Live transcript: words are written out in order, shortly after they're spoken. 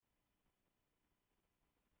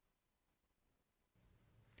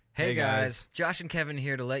Hey guys, Josh and Kevin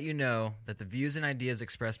here to let you know that the views and ideas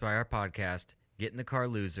expressed by our podcast, Get in the Car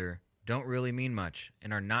Loser, don't really mean much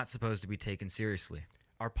and are not supposed to be taken seriously.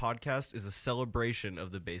 Our podcast is a celebration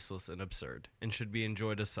of the baseless and absurd and should be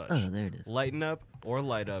enjoyed as such. Oh, there it is. Lighten up or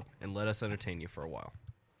light up and let us entertain you for a while.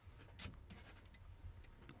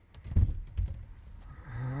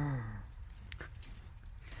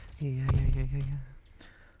 Yeah.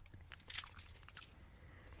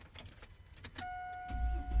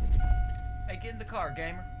 Hey, get in the car,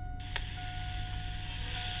 gamer.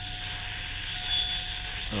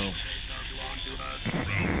 Oh.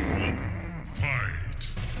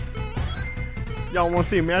 Y'all want to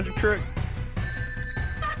see a magic trick?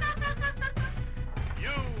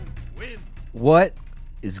 You win. What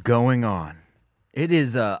is going on? It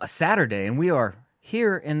is a Saturday, and we are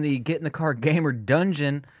here in the Get in the Car Gamer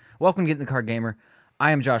dungeon. Welcome to Get in the Car Gamer.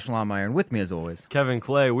 I am Josh Lawmeyer, and with me, as always, Kevin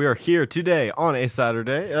Clay. We are here today on a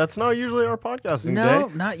Saturday. That's not usually our podcasting no,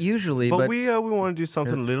 day. not usually, But but we want to do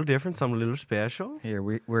something a little different, something a little special. here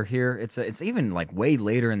we're here. It's even like way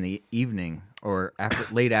later in the evening or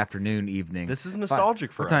late afternoon evening. This is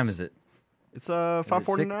nostalgic for what us. What time is it? It's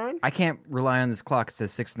 5:49. I can't rely on this clock. It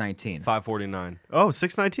says 6:19. 5:49. Oh,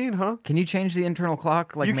 6:19, huh? Can you change the internal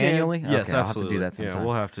clock You manually? Can. Yes, okay, I'll absolutely. have to do that sometime. Yeah,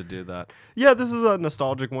 we'll have to do that. Yeah, this is a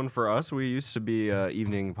nostalgic one for us. We used to be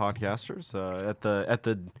evening podcasters at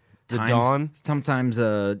the dawn. Sometimes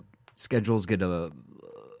schedules get a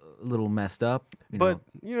little messed up. But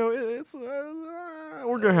it's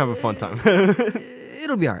we're gonna have a fun time.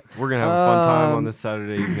 It'll be all right. We're gonna have a fun time on this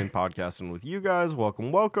Saturday evening podcasting with you guys.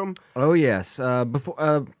 Welcome. Oh yes.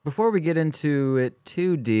 Before we get into it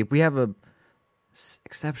too deep, we have a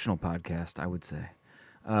exceptional podcast, I would say.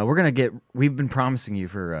 We've been promising you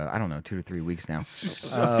for 2 to 3 weeks now.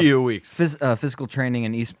 A few weeks. Physical training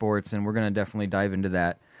and esports, and we're gonna definitely dive into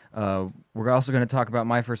that. We're also going to talk about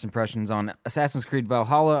my first impressions on Assassin's Creed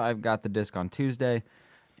Valhalla. I've got the disc on Tuesday,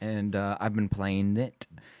 and I've been playing it.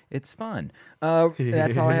 It's fun.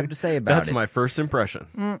 That's all I have to say about it. That's my first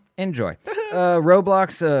impression. Enjoy.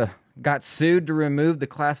 Roblox got sued to remove the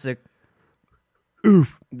classic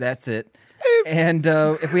oof. That's it. And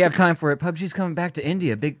if we have time for it, PUBG's coming back to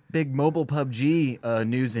India. Big mobile PUBG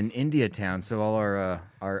news in India town. So all our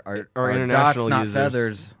international dots, not users.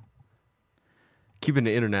 feathers. Keeping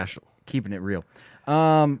it international. Keeping it real.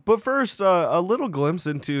 But first, a little glimpse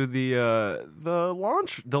into the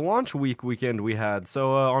launch weekend we had.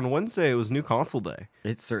 So on Wednesday, it was new console day.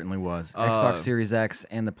 It certainly was. Xbox Series X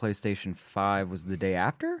and the PlayStation 5 was the day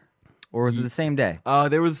after? Or was it the same day?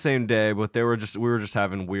 They were the same day, but we were just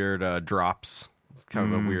having weird drops. It's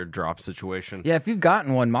kind of a weird drop situation. Yeah, if you've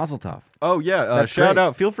gotten one, Mazel Tov. Oh yeah, That's shout great.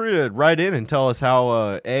 out. Feel free to write in and tell us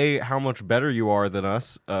how much better you are than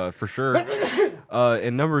us, for sure.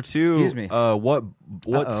 And number two, Excuse me. What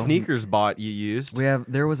Uh-oh. sneakers bot you used?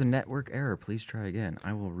 There was a network error. Please try again.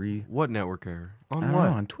 I will What network error? I On don't what?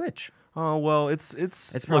 know, on Twitch. Oh well, it's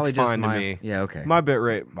probably looks just fine my to me. Yeah, okay. My bit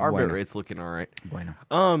rate, our Bueno. bit rate's looking all right. Bueno.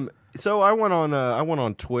 So I went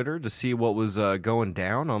on Twitter to see what was going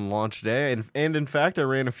down on launch day, and in fact I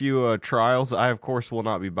ran a few trials. I of course will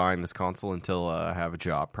not be buying this console until I have a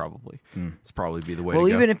job. Probably, it's probably be the way. Well,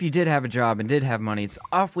 to go. even if you did have a job and did have money, it's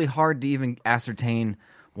awfully hard to even ascertain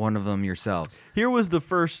one of them yourselves. Here was the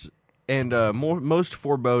first and most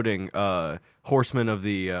foreboding horseman of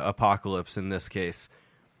the apocalypse in this case.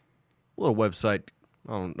 A little website.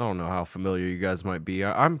 I don't know how familiar you guys might be.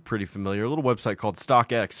 I'm pretty familiar. A little website called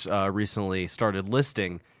StockX recently started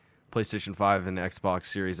listing PlayStation 5 and Xbox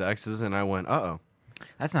Series X's, and I went, uh-oh.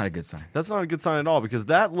 That's not a good sign. That's not a good sign at all, because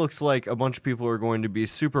that looks like a bunch of people are going to be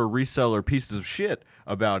super reseller pieces of shit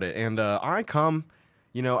about it. And I'm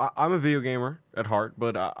a video gamer at heart,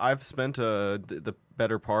 but I've spent the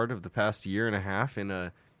better part of the past year and a half in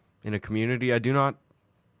a community I do not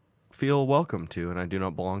feel welcome to, and I do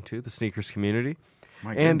not belong to, the sneakers community.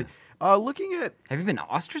 My And goodness. looking at... Have you been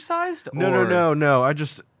ostracized? No. I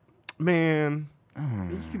just... Man,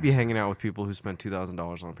 you could be hanging out with people who spent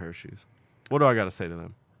 $2,000 on a pair of shoes. What do I got to say to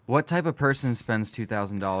them? What type of person spends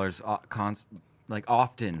 $2,000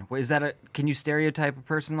 often? Is that can you stereotype a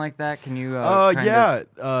person like that? Can you?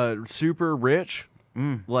 Super rich,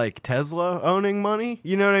 like Tesla owning money.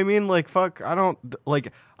 You know what I mean? Like, fuck, I don't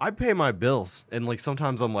like. I pay my bills, and like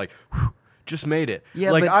sometimes I'm like, whew, just made it. Yeah,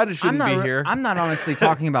 like but I just shouldn't be here. I'm not honestly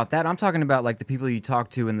talking about that. I'm talking about like the people you talk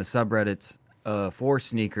to in the subreddits for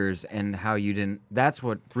sneakers and how you didn't. That's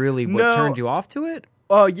what turned you off to it.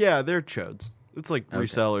 Oh yeah, they're chodes. It's like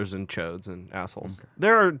resellers and chodes and assholes. Okay.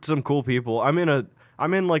 There are some cool people. I'm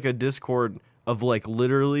in like a Discord of like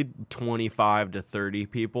literally 25 to 30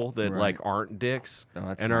 people that like aren't dicks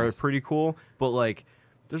and are pretty cool. But like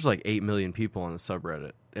There's like 8 million people on the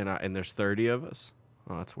subreddit, and there's 30 of us.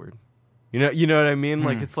 Oh, that's weird. You know what I mean?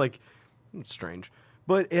 Like it's strange.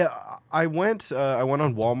 But I went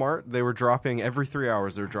on Walmart. They were dropping every 3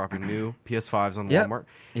 hours. They were dropping new PS5s on Yep. Walmart.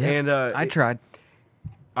 Yeah, And I tried.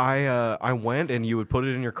 I went, and you would put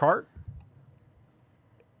it in your cart,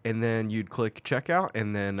 and then you'd click checkout,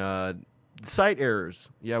 and then site errors.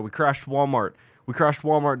 Yeah, we crashed Walmart. We crashed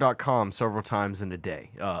Walmart.com several times in a day.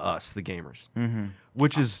 Us, the gamers,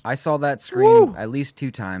 which is I saw that screen at least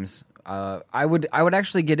 2 times. I would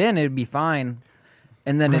actually get in; it'd be fine,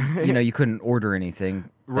 and then you couldn't order anything,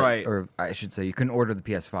 Right. Or I should say, you couldn't order the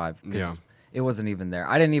PS5 because Yeah. it wasn't even there.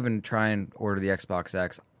 I didn't even try and order the Xbox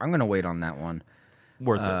X. I'm gonna wait on that one.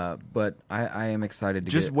 worth it. But I am excited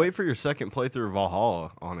to Just get. wait for your second playthrough of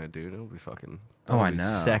Valhalla on it, dude. It'll be fucking. Oh, I it'll be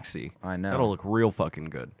know. Sexy. I know. That'll look real fucking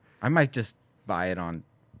good. I might just buy it on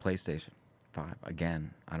PlayStation 5 again.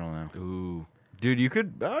 I don't know. Ooh, dude, you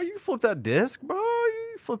could flip that disc, bro.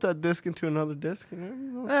 You flip that disc into another disc. You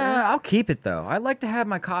know what I'm saying? I'll keep it though. I like to have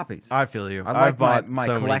my copies. I feel you. I like I've bought my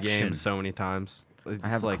so many collection. games so many times. It's I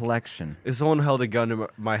have like, a collection. if someone held a gun to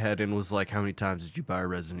my head and was like, "How many times did you buy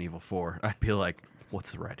Resident Evil 4?" I'd be like,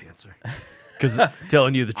 "What's the right answer?" Because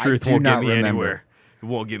telling you the truth do won't get not me remember. anywhere. It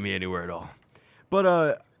won't get me anywhere at all.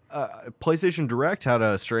 But PlayStation Direct had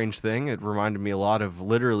a strange thing. It reminded me a lot of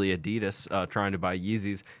literally Adidas trying to buy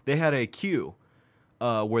Yeezys. They had a queue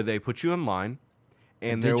where they put you in line,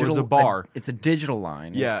 and there was a bar. It's a digital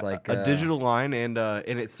line. Yeah, it's like a digital line, and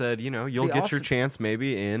it said, you'll Be get your awesome. chance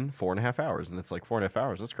maybe in 4.5 hours, and it's like 4.5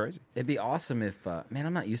 hours. That's crazy. It'd be awesome if, man,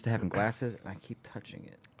 I'm not used to having glasses, and I keep touching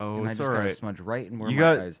it. Oh, and I it's just got alright. a smudge right in where You my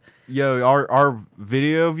got, eyes. yo, our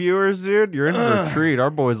video viewers, dude, you're in for a treat. Our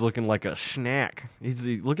boy's looking like a snack.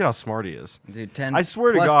 Look at how smart he is, Dude, 10. I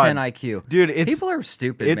swear to plus God. 10 IQ, dude. It's people are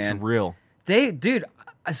stupid, it's man. real. Dude,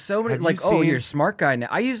 so many Have you like, seen- you're a smart guy now.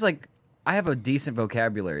 I have a decent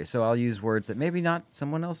vocabulary, so I'll use words that maybe not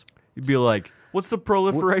someone else. You'd be like, "What's the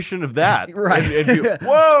proliferation of that?" Right. And you,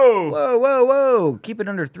 whoa, Whoa! Keep it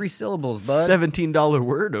under 3 syllables, bud. $17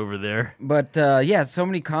 word over there. But yeah, so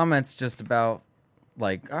many comments just about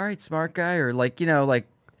like, all right, smart guy, or like, like,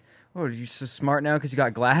 oh, are you so smart now because you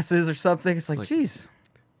got glasses or something? It's like, like- geez,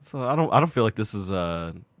 So I don't feel like this is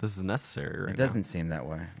necessary right it now. doesn't seem that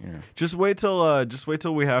way. Just wait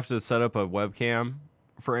till we have to set up a webcam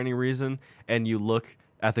for any reason, and you look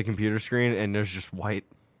at the computer screen and there's just white,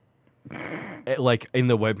 like in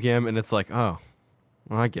the webcam, and it's like, oh,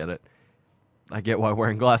 well, I get it. I get why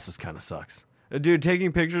wearing glasses kind of sucks. Dude,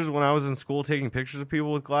 taking pictures when I was in school, taking pictures of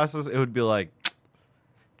people with glasses, it would be like, do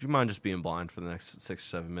you mind just being blind for the next 6 or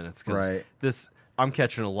 7 minutes? Because Right. I'm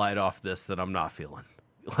catching a light off this that I'm not feeling.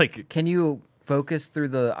 Like, Can you focus through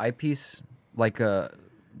the eyepiece like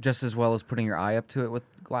just as well as putting your eye up to it with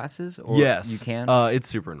glasses? Or yes, you can. It's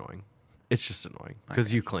super annoying. It's just annoying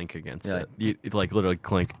because you clink against Yeah. it. You like literally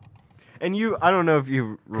clink. And I don't know if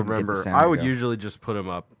you Couldn't get the remember. sound I to would go. usually just put them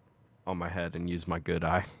up on my head and use my good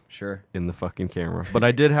eye Sure. in the fucking camera. But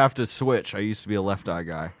I did have to switch. I used to be a left eye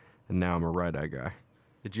guy, and now I'm a right eye guy.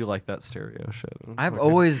 Did you like that stereo shit? I've Okay.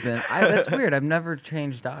 always been. That's weird. I've never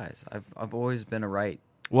changed eyes. I've always been a right.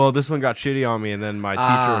 Well, this one got shitty on me, and then my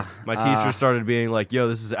teacher started being like, "Yo,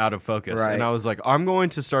 this is out of focus," Right. and I was like, "I'm going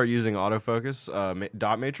to start using autofocus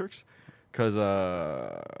dot matrix." Because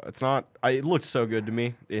it's not. It looked so good to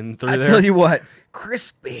me in through I there. tell you what,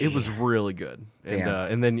 crispy. It was really good, Damn.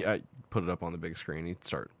 and then I put it up on the big screen. You'd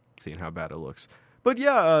start seeing how bad it looks. But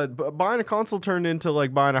yeah, buying a console turned into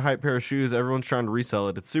like buying a hype pair of shoes. Everyone's trying to resell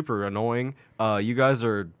it. It's super annoying. You guys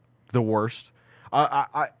are the worst.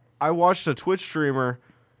 I watched a Twitch streamer,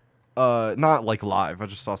 not like live. I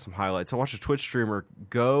just saw some highlights. I watched a Twitch streamer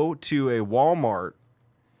go to a Walmart,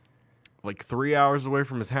 like 3 hours away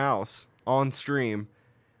from his house on stream,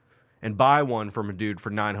 and buy one from a dude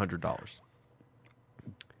for $900.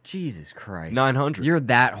 Jesus Christ. 900. You're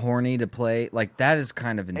that horny to play? Like, that is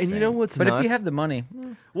kind of insane. you know what's But if you nuts? have the money,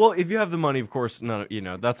 Well, if you have the money, of course, no,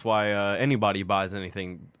 that's why anybody buys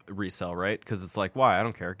anything resell, right? Because it's like, why? I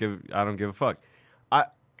don't care. I don't give a fuck.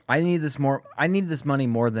 I need this money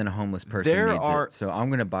more than a homeless person There needs are- it. So I'm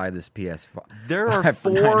gonna buy this PS5. There are for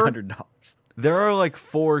four. $900. There are like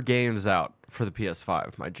 4 games out for the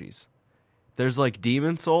PS5. My G's. There's like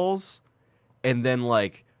Demon Souls, and then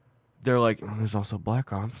like they're like, oh, there's also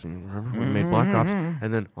Black Ops. And remember we made Black Ops,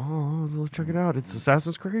 and then let's check it out. It's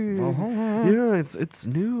Assassin's Creed. Yeah, it's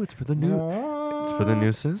new. It's for the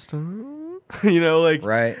new system. Like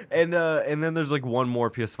Right. And then there's like one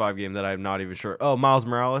more PS5 game that I'm not even sure. Oh, Miles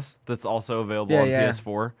Morales, that's also available on Yeah.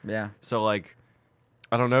 PS4. Yeah. So like,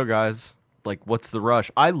 I don't know, guys. Like, what's the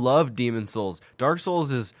rush? I love Demon Souls. Dark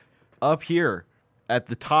Souls is up here at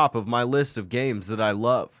the top of my list of games that I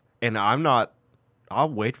love. And I'll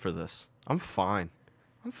wait for this. I'm fine.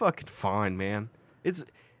 I'm fucking fine, man. It's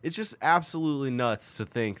just absolutely nuts to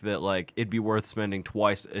think that like it'd be worth spending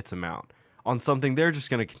twice its amount on something they're just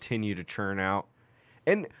going to continue to churn out.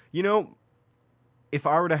 And, you know, if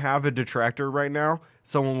I were to have a detractor right now,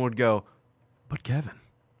 someone would go, but Kevin,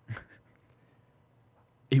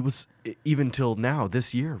 it was even till now,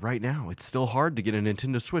 this year, right now, it's still hard to get a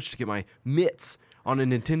Nintendo Switch, to get my mitts on a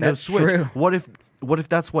Nintendo That's Switch. true. What if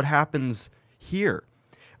that's what happens here?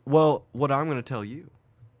 Well, what I'm going to tell you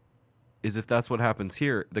is if that's what happens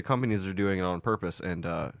here, the companies are doing it on purpose, and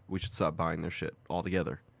we should stop buying their shit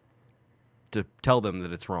altogether. To tell them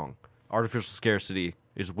that it's wrong. Artificial scarcity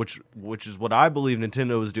is which is what I believe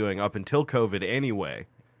Nintendo was doing up until COVID anyway,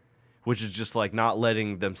 which is just like not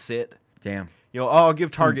letting them sit. Damn. You know, I'll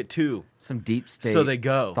give Target 2. Some deep state So they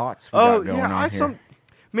go. thoughts we got going yeah, on here.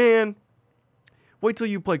 Man, wait till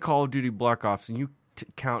you play Call of Duty Black Ops and you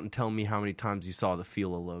count and tell me how many times you saw the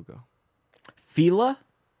Fila logo. Fila?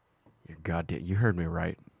 You're goddamn, you heard me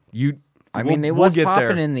right. I mean, it was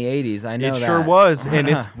popping in the 80s. I know It that. sure was, and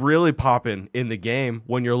it's really popping in the game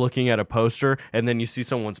when you're looking at a poster and then you see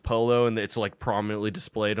someone's polo and it's like prominently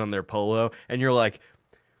displayed on their polo, and you're like,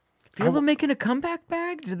 Fila making a comeback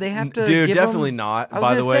bag? Did they have to dude, give definitely them... not, I was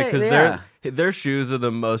by the gonna way, say, because yeah. their shoes are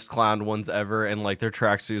the most clowned ones ever, and like their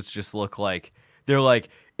tracksuits just look like they're like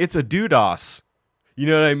it's a doodos. You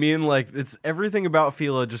know what I mean? Like it's everything about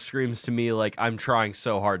Fila just screams to me like I'm trying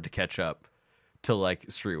so hard to catch up to like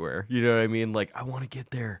streetwear. You know what I mean? Like I want to get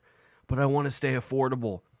there, but I want to stay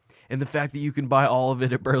affordable. And the fact that you can buy all of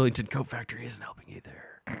it at Burlington Coat Factory isn't helping either.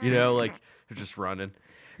 You know, like they're just running.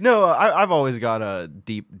 No, I've always got a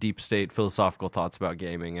deep state philosophical thoughts about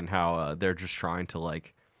gaming and how they're just trying to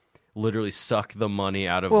like literally suck the money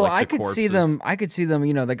out of Well, like the I could corpses. see them. I could see them.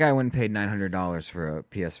 You know, the guy went and paid $900 for a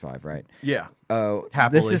PS5, right? Yeah.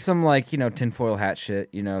 This is some like tinfoil hat shit.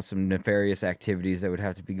 You know, some nefarious activities that would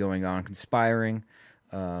have to be going on, conspiring,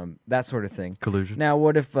 that sort of thing. Collusion. Now,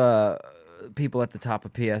 what if people at the top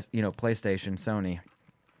of PlayStation, Sony,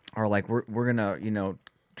 are like, we're gonna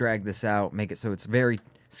drag this out, make it so it's very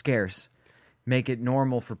scarce, make it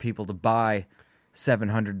normal for people to buy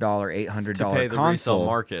 $700, $800 To pay the console resale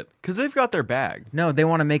market because they've got their bag. No, they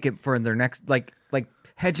want to make it for their next, like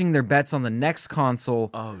hedging their bets on the next console.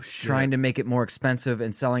 Oh, shit. Trying to make it more expensive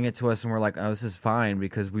and selling it to us, and we're like, oh, this is fine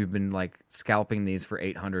because we've been like scalping these for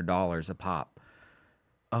 $800 a pop.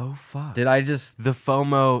 Oh fuck! Did I just the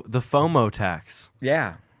FOMO tax?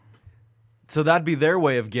 Yeah. So that'd be their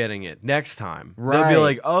way of getting it next time. They'll Right. be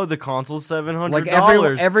like, "Oh, the console's $700. Like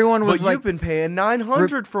everyone was but like, you've been paying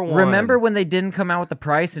 $900 for one." Remember when they didn't come out with the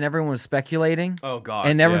price and everyone was speculating? Oh god!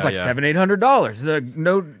 And everyone's like $700-$800.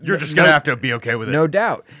 No, You're just gonna have to be okay with it. no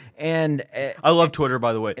doubt. And I love Twitter,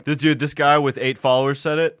 by the way. This guy with 8 followers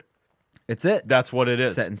said it. it's it. That's what it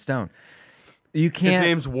is. Set in stone. You His can't.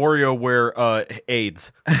 name's WarioWare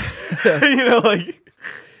AIDS. Like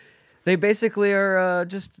They basically are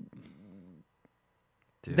just.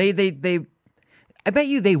 Dude. They. I bet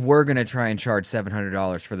you they were gonna try and charge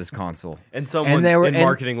 $700 for this console. and someone they were- in and-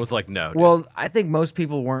 marketing was like, "No." Dude. Well, I think most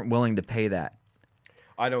people weren't willing to pay that.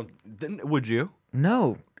 I don't. Would you?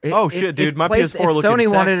 No. Oh, shit, dude, my PS4 if looking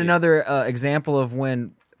Sony wanted sexy. another example of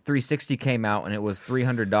when 360 came out and it was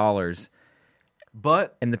 $300,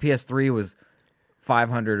 But and the PS3 was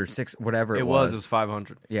 500 or six, whatever it was. it was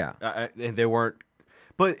 500. Yeah. And they weren't.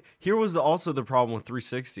 But here was also the problem with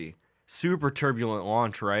 360. Super turbulent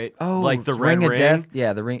launch, right? Oh, like the Ring Red of Ring. Death.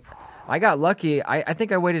 Yeah, the ring. I got lucky. I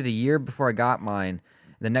think I waited a year before I got mine.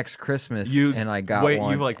 The next Christmas, and I got one.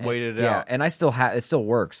 You And- waited it yeah, out. and I still have. It still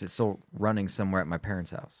works. It's still running somewhere at my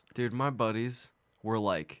parents' house. Dude, my buddies were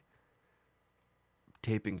like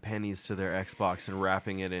taping pennies to their Xbox and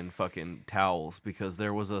wrapping it in fucking towels because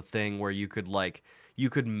there was a thing where you could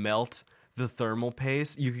melt the thermal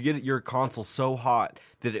paste. You could get your console so hot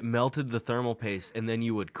that it melted the thermal paste and then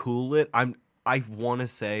you would cool it. I want to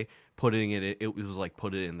say putting it was like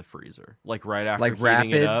put it in the freezer, like right after Like heating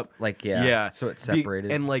rapid, it up. yeah. So it separated.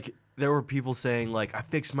 And like there were people saying like I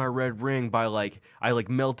fixed my Red Ring by like I like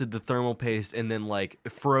melted the thermal paste and then like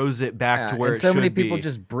froze it back to where and it so should many people be.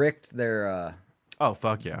 just bricked their. Oh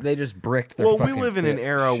fuck yeah! They just bricked their. Well, we fucking live in an shit.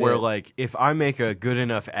 era where like if I make a good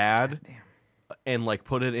enough ad and like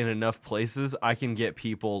put it in enough places, I can get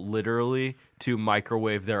people literally to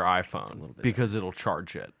microwave their iPhone because it'll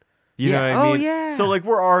charge it. You know what I Oh, mean? yeah. So like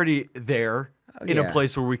we're already there in a yeah.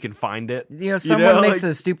 place where we can find it. Someone makes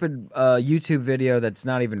like- a stupid YouTube video that's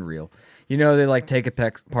not even real. You know, they like take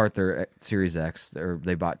apart their Series X, or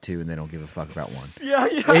they bought 2 and they don't give a fuck about 1. Yeah,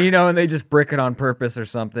 yeah. And, you know, and they just brick it on purpose or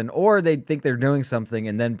something, or they think they're doing something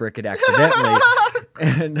and then brick it accidentally.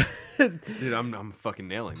 And Dude, I'm fucking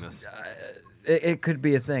nailing this. it could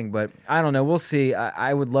be a thing, but I don't know. We'll see.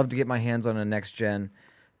 I would love to get my hands on a next gen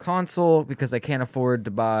console because I can't afford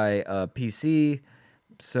to buy a PC,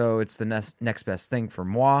 so it's the next best thing for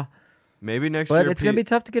moi. Maybe next But year. it's gonna be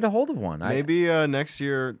tough to get a hold of one. Maybe next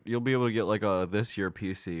year you'll be able to get like a this year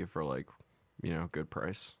PC for like, good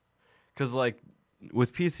price. Because like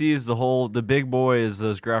with PCs, the big boy is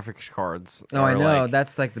those graphics cards. Oh, I are, know. like-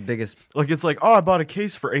 That's like the biggest. Like it's like, oh, I bought a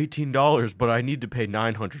case for $18, but I need to pay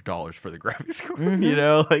 $900 for the graphics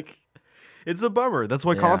card. Like it's a bummer. That's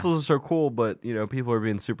why Yeah. consoles are so cool. But people are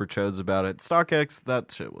being super chodes about it. StockX,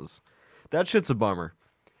 that shit's a bummer.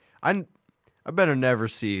 I better never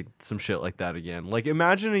see some shit like that again. Like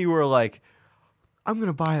imagine you were like, I'm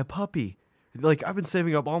gonna buy a puppy. Like I've been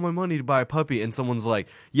saving up all my money to buy a puppy, and someone's like,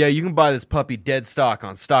 yeah, you can buy this puppy dead stock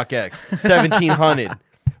on StockX, 1,700,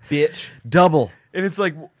 bitch. Double. And it's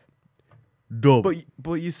like,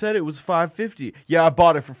 but you said it was $550. Yeah, I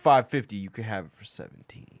bought it for $550. You could have it for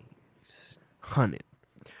 $1,700.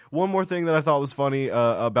 One more thing that I thought was funny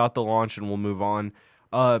about the launch, and we'll move on.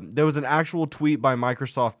 There was an actual tweet by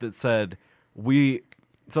Microsoft that said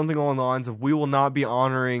something along the lines of, we will not be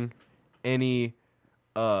honoring any.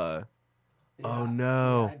 Oh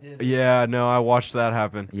no! Yeah, no, I watched that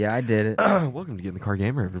happen. Yeah, I did it. Welcome to Get in the Car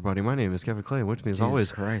Gamer, everybody. My name is Kevin Clay, and with me as Jesus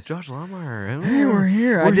always, Christ. Josh Longmire. Hey, we're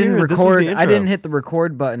here. I We're didn't here. This is record. the I intro. didn't hit the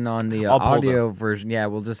record button on the I'll pull audio version. Yeah,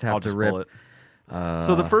 we'll just have I'll to just rip. pull it.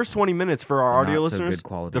 So the first 20 minutes for our audio not so listeners, good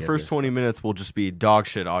quality the of first this, 20 minutes will just be dog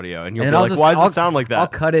shit audio, and you'll And be I'll like, just- "Why does I'll- it sound like that?" I'll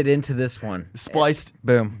cut it into this one. Spliced,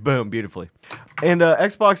 Boom. boom, beautifully. And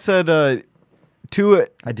Xbox said to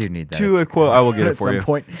I do need that. to a quote, I will get it At for some you.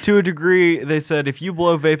 point. To a degree, they said if you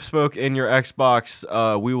blow vape smoke in your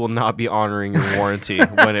Xbox, we will not be honoring your warranty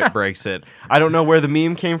when it breaks it. I don't know where the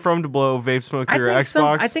meme came from to blow vape smoke through your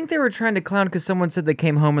Xbox. I think they were trying to clown because someone said they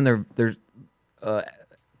came home and their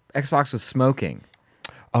Xbox was smoking.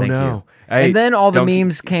 Oh Thank no! you. Hey, And then all the don't keep-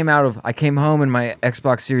 memes came out of I came home and my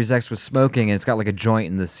Xbox Series X was smoking and it's got like a joint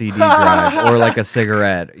in the CD drive or like a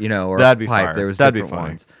cigarette, or That'd a be pipe. fire. There was That'd be different funny.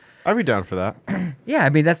 ones. I'd be down for that. Yeah, I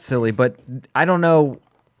mean that's silly, but I don't know.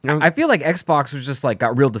 know- I feel like Xbox was just like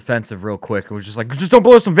got real defensive real quick. It was just like just don't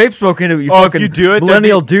blow some vape smoke into it. You Oh, if fucking you do it, that'd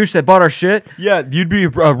millennial douche that bought our shit. Yeah, you'd be a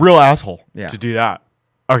real asshole Yeah. to do that.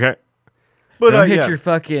 Okay, but Don't hit yeah. your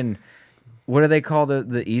fucking. What do they call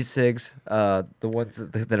the e-cigs? The ones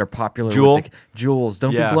that are popular. with Juul? the Juuls.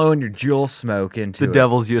 Don't Yeah. be blowing your Juul smoke into the it.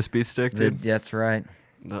 devil's USB stick, The- dude. That's right.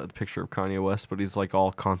 The picture of Kanye West, but he's like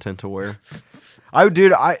all content aware.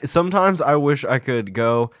 Sometimes I wish I could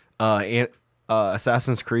go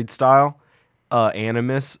Assassin's Creed style,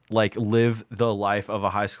 Animus, like live the life of a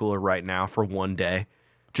high schooler right now for one day,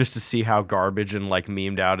 just to see how garbage and like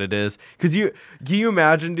memed out it is. Cause can you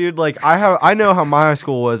imagine, dude? Like I know how my high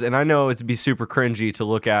school was, and I know it'd be super cringy to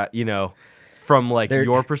look at, from like There-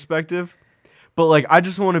 your perspective. But like, I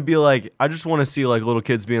just want to see like little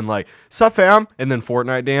kids being like, "Sup, fam," and then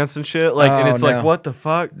Fortnite dance and shit. Like, and Oh, it's no. like, what the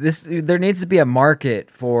fuck? There needs to be a market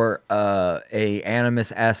for a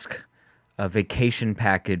Animus-esque vacation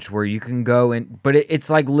package where you can go in, but it's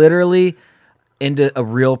like literally into a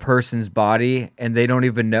real person's body, and they don't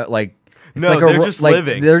even know. Like, it's No, like they're just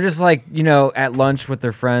living. They're just like at lunch with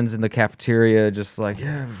their friends in the cafeteria, just like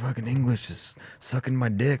fucking English is sucking my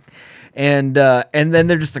dick, and then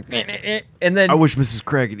they're just like, and then I wish Mrs.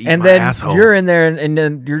 Craig could eat and my then asshole. you're in there, and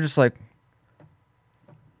then you're just like,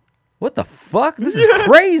 what the fuck? This is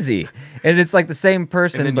crazy. And it's like the same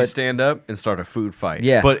person, and then but you stand up and start a food fight.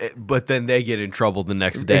 Yeah. but then they get in trouble the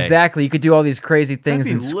next day. exactly, you could do all these crazy things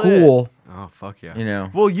That'd in be lit. school. Oh fuck yeah. You know.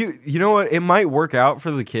 Well, you know what? It might work out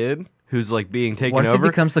for the kid who's like being taken What if he over.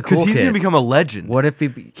 becomes the 'cause cool he's gonna kid? become a legend. What if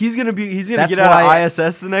he? He's gonna That's get out why- of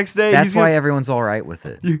ISS the next day. That's He's why gonna- everyone's all right with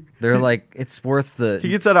it. They're like, it's worth the. he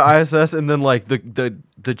gets out of ISS, and then like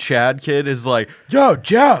the Chad kid is like, "Yo,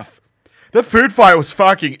 Jeff, the food fight was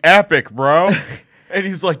fucking epic, bro." And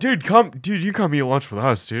he's like, "Dude, you come eat lunch with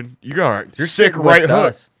us, dude. You got You're sick with right hook."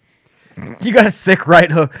 us. You got a sick right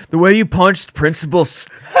hook. The way you punched Principal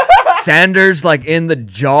Sanders like in the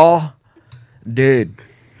jaw, dude.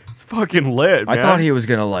 It's fucking lit, man. I thought he was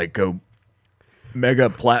gonna like go mega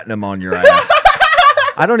platinum on your ass.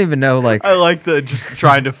 I don't even know like. I like the just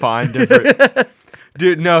trying to find different.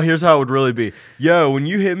 Dude, no, here's how it would really be. Yo, when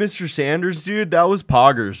you hit Mr. Sanders, dude, that was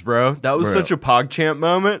poggers, bro. That was Bro. such a PogChamp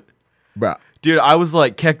moment. Bruh. Dude, I was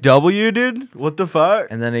like, Keck W, dude? What the fuck?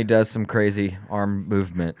 And then he does some crazy arm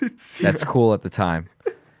movement. That's cool at the time.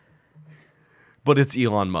 but it's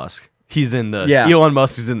Elon Musk. He's in the Yeah. Elon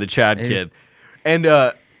Musk is in the Chad He's- Kid, and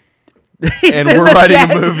He's And in we're the writing a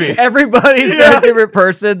chat. movie. Everybody's a different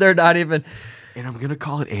person. They're not even. and I'm gonna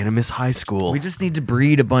call it Animus High School. We just need to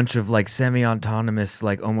breed a bunch of like semi-autonomous,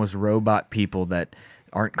 like almost robot people that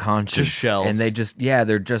aren't conscious. Just shells. And they're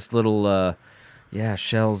just little,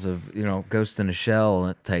 shells of Ghost in a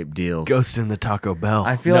Shell type deals. Ghost in the Taco Bell.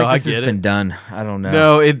 I feel No, like this get has it. been done. I don't know.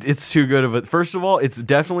 No, it's too good of a. First of all, it's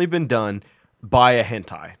definitely been done by a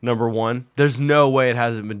hentai. Number one, there's no way it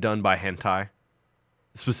hasn't been done by hentai,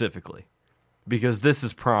 specifically, because this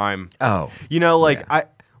is prime. Oh,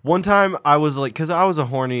 One time I was like, because I was a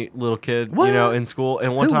horny little kid, What? in school,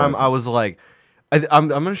 and one Who time wasn't? I was like, I'm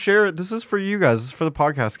gonna share it. This is for you guys. This is for the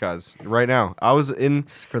podcast guys. Right now, I was in.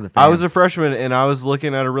 this is for the I was fam. a freshman and I was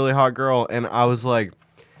looking at a really hot girl and I was like,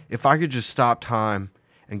 if I could just stop time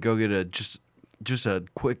and go get just a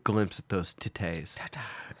quick glimpse at those titties.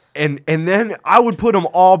 And then I would put them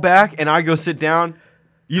all back and I'd go sit down.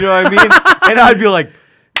 You know what I mean? And I'd be like,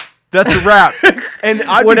 that's a wrap. And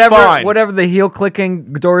I'd be fine. whatever the heel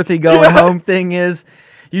clicking Dorothy going home thing is,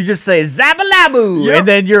 you just say Zabalabu, Yep. and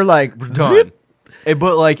then you're like Done. zip,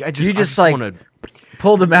 But like, I just like, want to.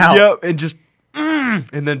 pulled him out. Yep, and just.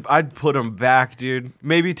 And then I'd put them back, dude.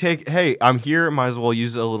 Maybe hey, I'm here. Might as well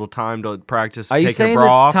use a little time to practice. Are you taking saying a bra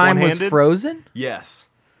this off time was one-handed. frozen? Yes.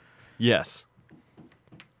 Yes.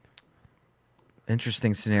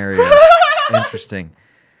 Interesting scenario. Interesting.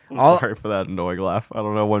 All- Sorry for that annoying laugh. I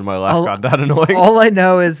don't know when my laugh all- got that annoying. All I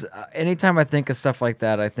know is anytime I think of stuff like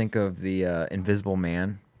that, I think of the Invisible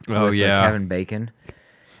Man. Oh, with, yeah. Kevin Bacon.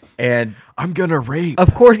 And I'm gonna rape.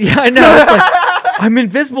 of course, yeah, I know. It's like I'm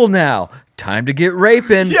invisible now. Time to get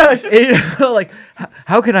raping. Yes. Like,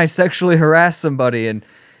 how can I sexually harass somebody? And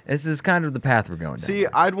this is kind of the path we're going down. See,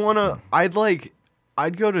 I'd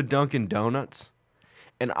go to Dunkin' Donuts,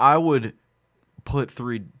 and I would put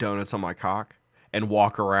 3 donuts on my cock and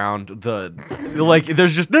walk around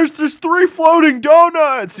there's 3 floating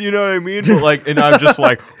donuts, you know what I mean? But like, and I'm just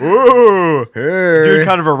like, ooh, doing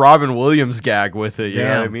kind of a Robin Williams gag with it, you know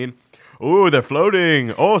what I Damn. mean? Ooh, they're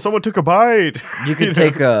floating. Oh, someone took a bite. You could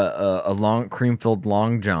take a long cream-filled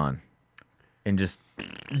long john and just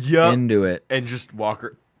Yep. into it. And just walk.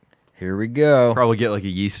 Here we go. Probably get like a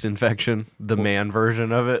yeast infection, the man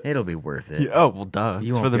version of it. It'll be worth it. Yeah, oh, well, duh. You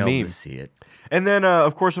It's won't for the be able meme. to see it. And then,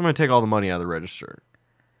 of course, I'm going to take all the money out of the register.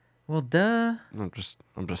 Well, duh. I'm just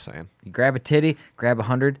saying. You grab a titty, grab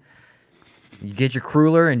 100, you get your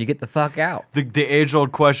cruller, and you get the fuck out. The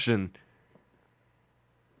age-old question.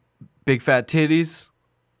 Big fat titties,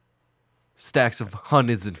 stacks of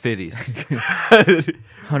hundreds and fifties.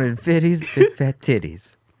 150s, big fat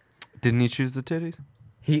titties. Didn't he choose the titties?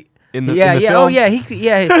 He In the yeah, in the yeah, film? oh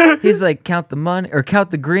yeah, he's like count the money or count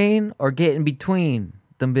the green or get in between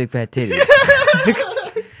them big fat titties.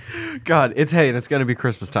 God, it's gonna be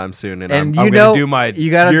Christmas time soon, and And I'm you gonna know- do my you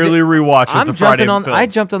gotta yearly do- rewatch of I'm the Friday jumping on. films. I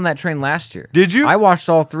jumped on that train last year. Did you? I watched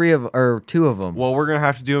all 2 of them. Well, we're gonna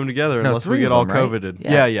have to do them together No, unless we 3 get of all them, right? coveted.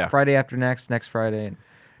 Yeah. Friday after next Friday,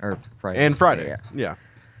 or Friday And Friday. Yeah. Yeah.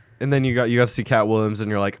 And then you got to see Cat Williams, and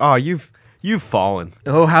you're like, oh, you've fallen.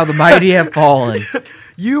 Oh, how the mighty have fallen.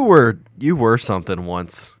 You were something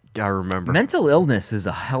once. I remember. Mental illness is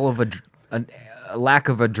a hell of a lack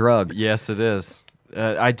of a drug. Yes, it is.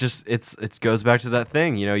 It goes back to that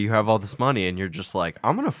thing. You know, you have all this money, and you're just like,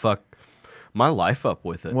 I'm gonna fuck my life up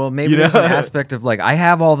with it. Well, maybe You know? there's an aspect of like, I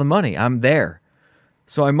have all the money. I'm there.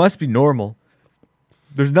 So I must be normal.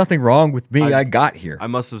 There's nothing wrong with me. I got here. I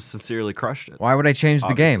must have sincerely crushed it. Why would I change the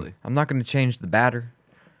game? Obviously. I'm not going to change the batter.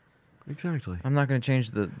 Exactly. I'm not going to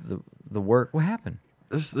change the work. What happened?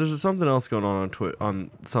 There's something else going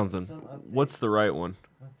on something. What's the right one?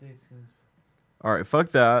 All right, fuck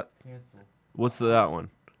that. What's that one?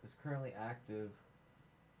 It's currently active.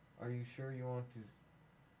 Are you sure you want to?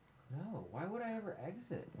 No. Why would I ever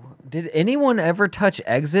exit? Did anyone ever touch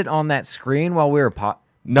exit on that screen while we were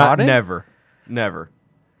Not potting? never.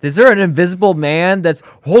 Is there an invisible man that's?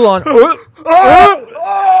 Hold on.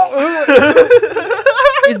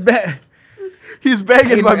 He's back. He's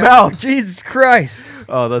banging my mouth. Jesus Christ.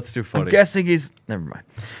 Oh, that's too funny. I'm guessing he's. Never mind.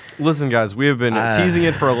 Listen, guys, we have been teasing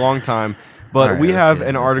it for a long time, but All right, we let's have get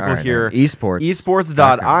an into this. article All right, here. man. Esports.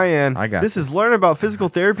 Esports.in. I got this is Learn About Physical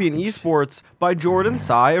Therapy and Esports by Jordan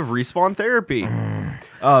Tsai of Respawn Therapy.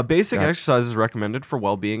 Basic exercises recommended for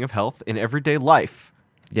well-being of health in everyday life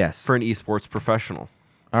Yes. for an esports professional.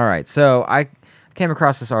 All right. So I came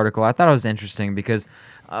across this article. I thought it was interesting because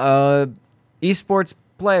esports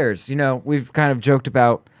players, we've kind of joked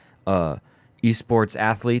about esports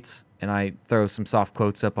athletes, and I throw some soft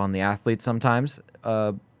quotes up on the athletes sometimes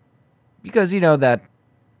because you know that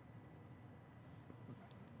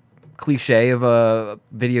cliche of a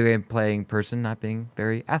video game playing person not being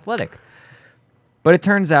very athletic. But it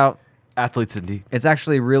turns out Athletes indeed. it's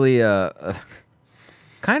actually really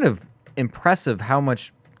kind of impressive how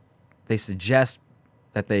much they suggest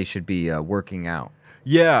that they should be working out.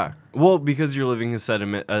 Yeah. Well, because you're living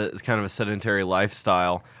kind of a sedentary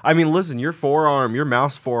lifestyle. I mean, listen, your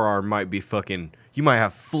mouse forearm might be fucking. You might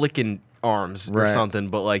have flicking arms or Right. something,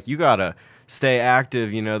 but like you gotta stay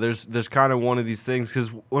active. You know, there's kind of one of these things because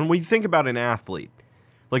when we think about an athlete,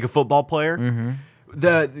 like a football player. Mm-hmm.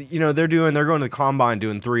 They're going to the combine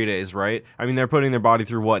doing 3 days, right? I mean, they're putting their body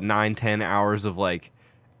through what 9-10 hours of like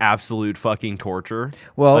absolute fucking torture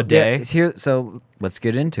Well, a day. yeah, here, so let's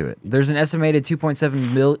get into it. There's an estimated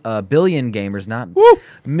 2.7 billion gamers, not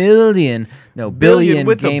million, no, billion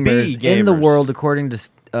with a B, gamers in the gamers. world, according to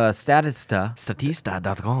Statista.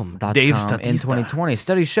 Statista.com. .com Dave in Statista. 2020.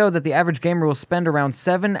 Studies show that the average gamer will spend around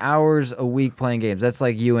 7 hours a week playing games. That's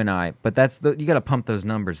like you and I, but you got to pump those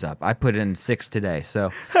numbers up. I put in 6 today,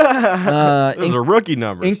 so Those are rookie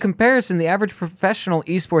numbers. in comparison, the average professional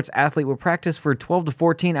esports athlete will practice for 12 to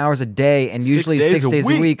 14 hours a day, and usually 6 days a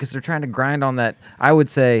week because they're trying to grind on that. I would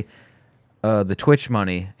say the Twitch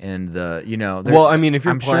money and the Well, I mean, if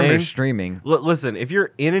you're I'm sure they're playing- streaming. Listen, if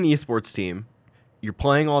you're in an esports team, you're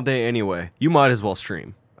playing all day anyway. You might as well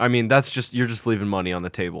stream. I mean, you're just leaving money on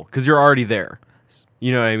the table because you're already there.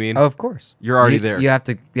 You know what I mean? Oh, of course, You're already there. You have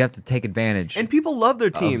to take advantage. And people love their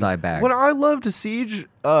teams. thy bag. When I loved Siege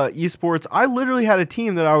esports, I literally had a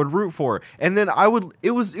team that I would root for, and then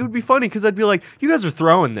it would be funny because I'd be like, "You guys are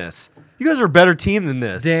throwing this. You guys are a better team than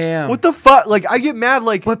this. Damn. What the fuck? Like, I get mad.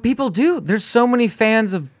 Like, But people do. There's so many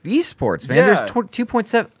fans of esports, man. Yeah. There's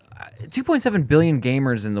 2.7 billion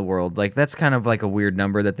gamers in the world. Like that's kind of like a weird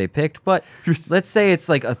number that they picked. But let's say it's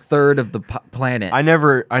like a third of the planet. I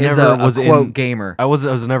never is was a quote in gamer. I was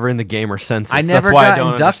never in the gamer census. I never That's why got I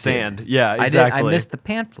don't inducted. understand. Yeah, I exactly. missed the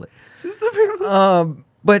pamphlet. Just the-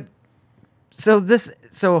 But so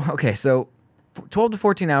 12 to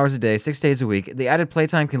 14 hours a day, 6 days a week. The added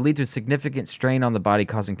playtime can lead to a significant strain on the body,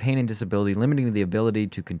 causing pain and disability, limiting the ability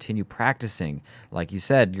to continue practicing. Like you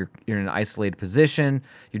said, you're in an isolated position.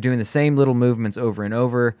 You're doing the same little movements over and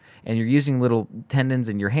over, and you're using little tendons.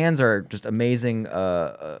 And your hands are just amazing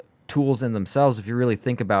tools in themselves. If you really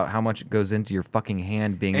think about how much it goes into your fucking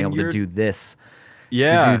hand being And able to you're- do this,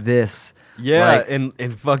 yeah, to do this, yeah, Like,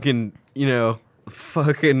 and fucking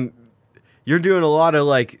fucking. You're doing a lot of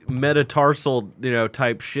like metatarsal,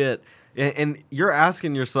 type shit, and you're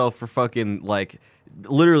asking yourself for fucking like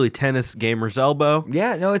literally tennis gamer's elbow.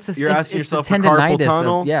 yeah, no, it's a You're it's, asking it's yourself the for carpal tendinitis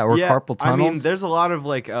tunnel. or carpal tunnels. I mean, there's a lot of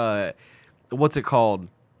like, what's it called?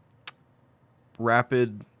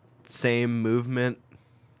 Rapid same movement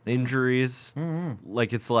injuries.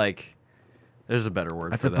 Like it's like, there's a better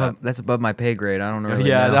word That's for that. that's above my pay grade. I don't really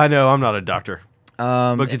Yeah, know. I know. I'm not a doctor.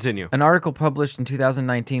 But But continue. An article published in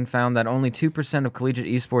 2019 found that only 2% of collegiate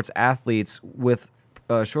esports athletes with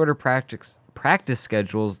shorter practice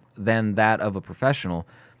schedules than that of a professional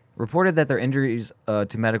reported that their injuries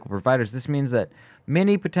to medical providers. This means that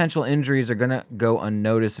many potential injuries are going to go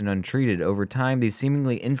unnoticed and untreated. Over time, these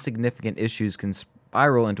seemingly insignificant issues can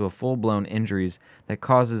spiral into a full-blown injuries that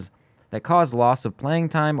cause loss of playing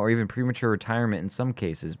time or even premature retirement in some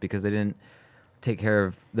cases because they didn't take care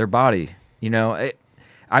of their body.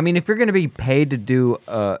 I mean, if you're going to be paid to do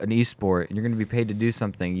an esport and you're going to be paid to do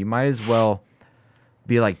something, you might as well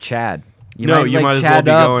be like Chad. You might as well Chad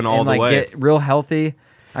be up going all and, the way. Get real healthy.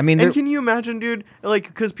 I mean, And can you imagine, dude? Like,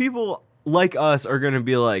 because people like us are going to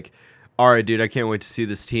be like, all right, dude, I can't wait to see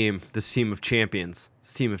this team of champions,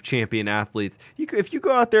 this team of champion athletes. If you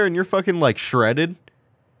go out there and you're fucking like shredded,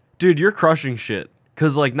 dude, you're crushing shit.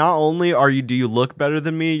 Because, like, not only do you look better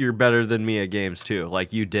than me, you're better than me at games, too.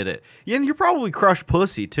 Like, you did it. Yeah, and you probably crush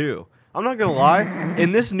pussy, too. I'm not going to lie.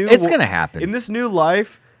 In this new... It's gonna happen. In this new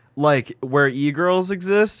life, like, where e-girls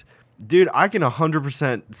exist, dude, I can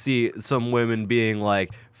 100% see some women being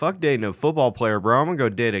like, fuck dating a football player, bro. I'm going to go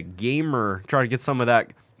date a gamer, try to get some of that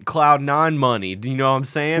Cloud9 money. Do you know what I'm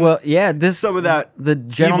saying? well, yeah, some of that the evil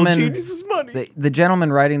gentleman, genius's money. the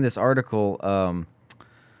gentleman writing this article,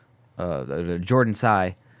 Jordan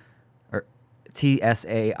Tsai, or Tsai.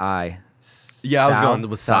 Yeah, I was Sal- going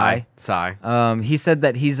with Psy. He said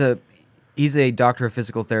that he's a doctor of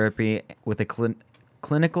physical therapy with a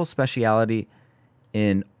clinical specialty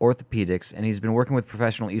in orthopedics, and he's been working with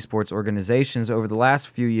professional esports organizations over the last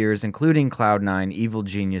few years, including Cloud9, Evil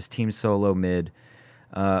Genius, Team Solo Mid.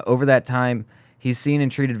 Over that time, he's seen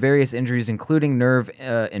and treated various injuries, including nerve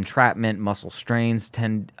entrapment, muscle strains,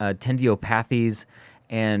 tendiopathies,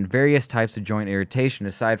 and various types of joint irritation.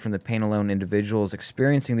 Aside from the pain alone, individuals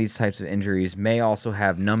experiencing these types of injuries may also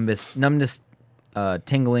have numbness,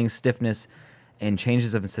 tingling, stiffness, and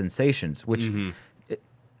changes of sensations, which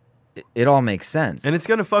it all makes sense. And it's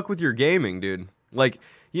gonna fuck with your gaming, dude. Like,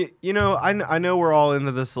 you know, I know we're all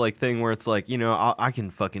into this like thing where it's like, you know, I can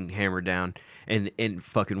fucking hammer down and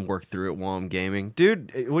fucking work through it while I'm gaming,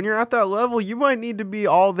 dude. When you're at that level, you might need to be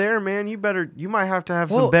all there, man. You might have to have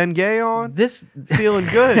some Ben Gay on. This Feeling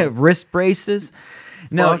good. wrist braces.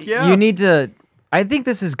 No, Fuck yeah. you need to. I think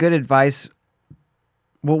this is good advice.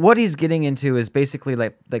 Well, what he's getting into is basically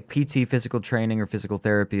like PT, physical training or physical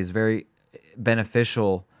therapy is very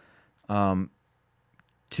beneficial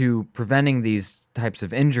to preventing these types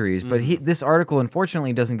of injuries. But this article,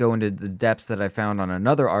 unfortunately, doesn't go into the depths that I found on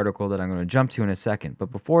another article that I'm going to jump to in a second.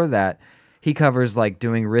 But before that, he covers like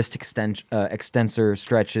doing wrist extensor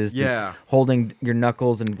stretches, holding your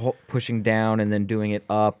knuckles and pushing down and then doing it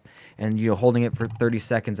up, and holding it for 30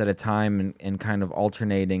 seconds at a time and kind of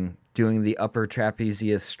alternating, doing the upper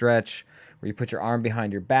trapezius stretch where you put your arm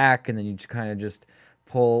behind your back and then you kind of just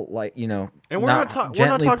pull, like, And we're not talking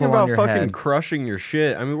about fucking crushing your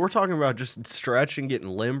shit. I mean, we're talking about just stretching, getting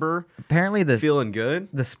limber. Apparently, feeling good.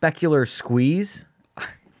 The specular squeeze.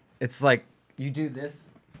 It's like you do this.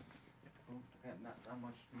 Not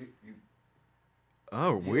much.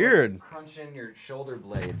 Oh, weird. Crunch in your shoulder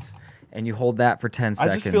blades, and you hold that for 10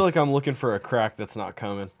 seconds. I just feel like I'm looking for a crack that's not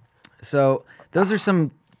coming. So those are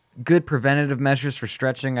some good preventative measures for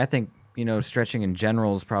stretching. I think stretching in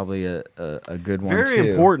general is probably a good one. Very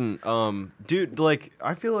too. important, dude. Like,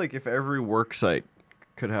 I feel like if every work site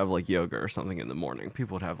could have like yoga or something in the morning,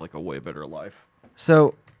 people would have like a way better life.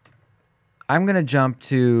 So I'm gonna jump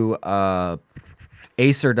to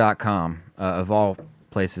Acer.com of all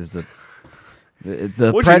places.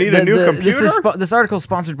 What, you need a new computer? This article is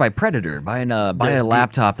sponsored by Predator. Buy a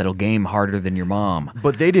laptop that'll game harder than your mom.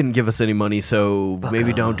 But they didn't give us any money, so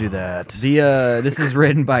maybe don't do that. This is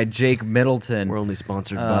written by Jake Middleton. We're only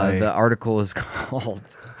sponsored by. The article is called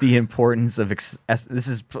 "The Importance of." This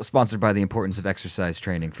is sponsored by the importance of exercise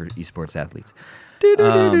training for esports athletes.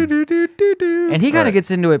 And he kind of gets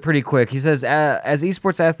into it pretty quick. He says, as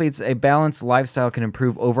esports athletes, a balanced lifestyle can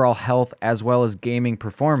improve overall health as well as gaming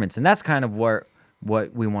performance, and that's kind of what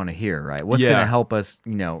we want to hear, right? What's going to help us,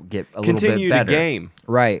 get a little bit better. Continue to game.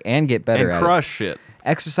 Right, and get better and at crush it.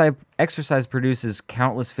 shit. Exercise produces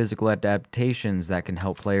countless physical adaptations that can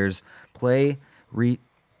help players play, reach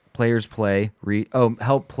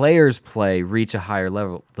a higher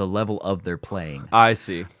level, the level of their playing. I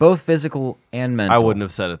see. Both physical and mental. I wouldn't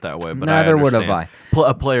have said it that way, but neither I would have I.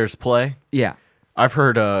 A player's play? Yeah. I've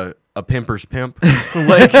heard a pimper's pimp.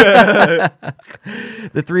 The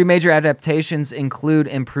three major adaptations include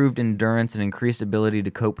improved endurance and increased ability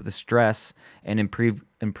to cope with the stress and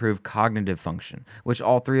improved cognitive function, which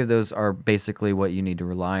all three of those are basically what you need to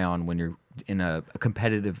rely on when you're in a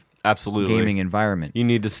competitive gaming environment. You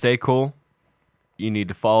need to stay cool. You need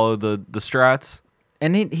to follow the strats.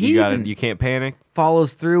 And you can't panic.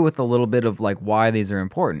 Follows through with a little bit of like why these are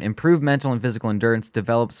important. Improved mental and physical endurance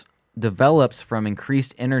develops from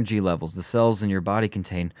increased energy levels. The cells in your body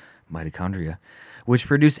contain mitochondria, which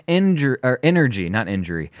produce energy, not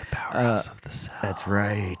injury. The powerhouse of the cell. That's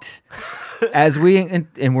right.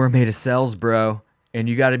 And we're made of cells, bro. And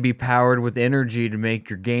you got to be powered with energy to make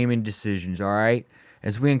your gaming decisions. All right.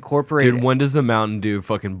 As we incorporate, dude, when does the Mountain Dew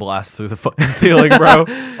fucking blast through the fucking ceiling, bro?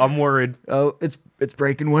 I'm worried. Oh, it's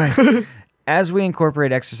breaking away. As we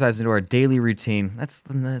incorporate exercise into our daily routine, let's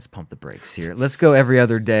pump the brakes here. Let's go every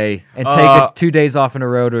other day and take 2 days off in a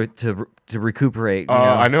row to recuperate.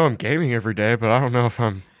 I know I'm gaming every day, but I don't know if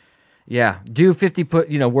I'm. Yeah, do 50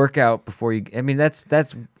 workout before you. I mean, that's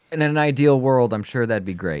in an ideal world. I'm sure that'd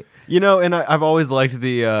be great. And I've always liked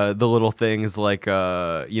the little things like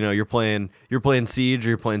you're playing Siege or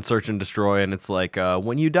you're playing Search and Destroy, and it's like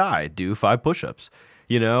when you die, do 5 push-ups.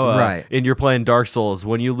 Right. And you're playing Dark Souls.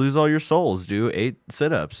 When you lose all your souls, do 8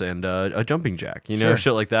 sit-ups and a jumping jack. Sure.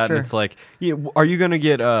 Shit like that. Sure. And it's like, are you gonna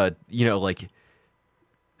get like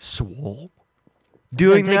swole?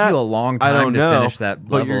 Doing it's gonna take you a long time to finish that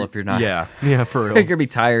level if you're not. Yeah, for real. You're gonna be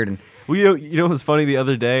tired. And well, you know, it was funny the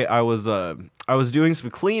other day. I was doing some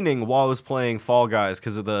cleaning while I was playing Fall Guys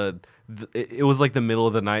because of it was like the middle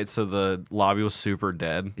of the night, so the lobby was super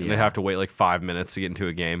dead, and they'd have to wait like 5 minutes to get into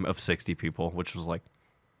a game of 60 people, which was like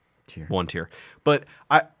one tier. But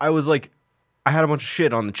I was like, I had a bunch of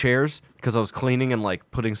shit on the chairs because I was cleaning and like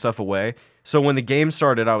putting stuff away. So when the game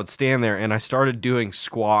started, I would stand there and I started doing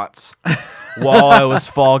squats while I was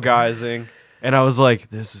Fall Guysing, and I was like,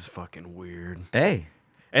 this is fucking weird. hey,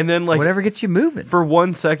 And then like Whatever gets you moving. for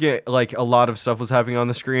 1 second, like a lot of stuff was happening on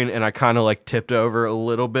the screen, and I kind of like tipped over a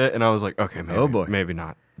little bit, and I was like, okay, maybe, Oh, boy. maybe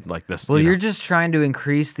not like this. Well, you know. you're just trying to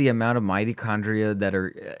increase the amount of mitochondria that are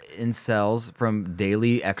in cells from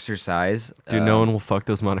daily exercise. Dude, no one will fuck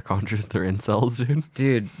those mitochondria. They're in cells, dude.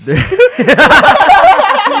 Dude,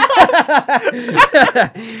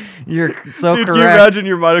 you're so Dude, correct. can you imagine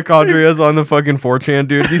your mitochondria on the fucking 4chan,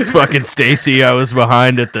 dude? These fucking Stacy, I was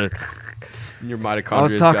behind at the. Your mitochondria. I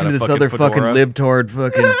was talking to this other fucking libtard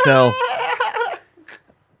fucking cell.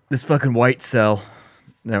 This fucking white cell.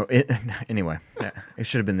 No, anyway, it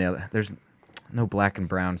should have been the other. There's no black and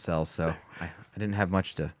brown cells, so I didn't have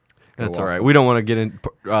much to. That's go all off right. of. We don't want to get in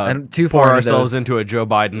too pour far into ourselves those. into a Joe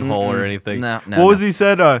Biden hole or anything. No, what was he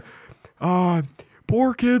said?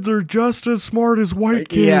 Poor kids are just as smart as white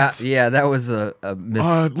kids. Yeah, that was a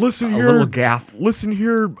Listen a here, little gaffe. Listen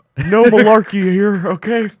here, no malarkey here,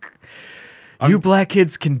 okay? You black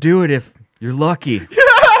kids can do it if you're lucky.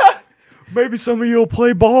 Maybe some of you'll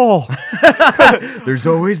play ball. There's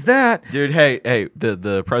always that. Dude, hey,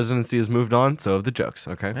 the presidency has moved on, so have the jokes,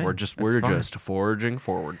 okay? Hey, we're that's fine. just forging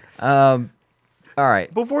forward. All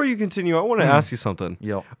right. Before you continue, I want to ask you something.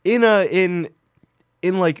 Yo. In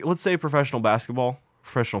like, let's say professional basketball,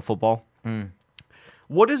 professional football,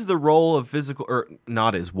 what is the role of physical, or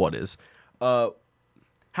not is, what is, how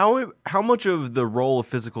much of the role of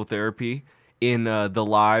physical therapy in the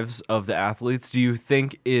lives of the athletes do you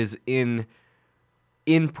think is in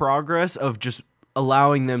progress of just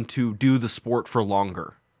allowing them to do the sport for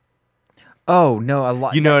longer? Oh no, a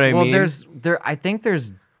lot. You know what I mean? Well, I think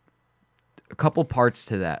there's a couple parts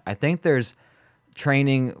to that. I think there's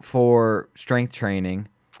training for strength training.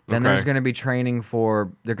 Then there's Okay. going to be training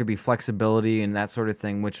for, there could be flexibility and that sort of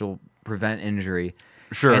thing, which will prevent injury.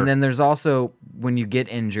 Sure. And then there's also when you get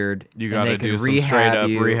injured, You and gotta they can do some straight up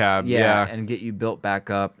you, rehab, yeah. and get you built back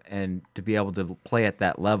up and to be able to play at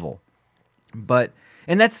that level.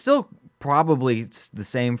 And that's still probably the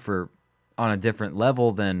same for on a different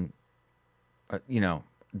level than,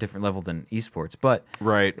 different level than esports, but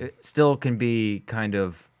Right. it still can be kind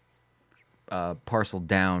of parceled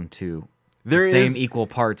down to There the same is- equal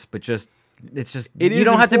parts, but It you is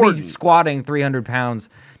don't have to be important. squatting 300 pounds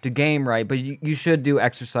to game right, but you should do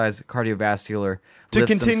exercise, cardiovascular, To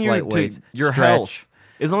lift some continue slight to weights, your stretch. health.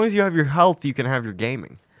 As long as you have your health, you can have your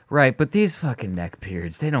gaming. Right, but these fucking neck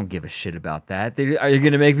beards, they don't give a shit about that. Are you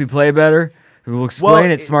going to make me play better? We'll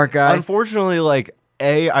explain it, smart guy. Unfortunately, like,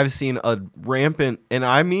 I've seen a rampant, and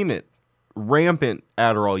I mean it, rampant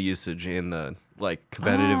Adderall usage in the, like,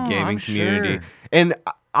 competitive gaming I'm community. sure. And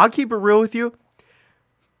I'll keep it real with you.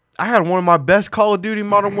 I had one of my best Call of Duty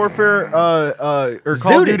Modern Warfare, or Call of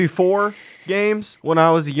Zooted. Duty 4 games when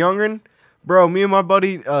I was a youngin'. Bro, me and my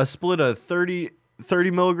buddy split a 30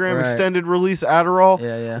 milligram Right. extended release Adderall.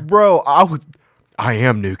 Yeah. Bro, I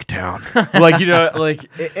am Nuketown. Like,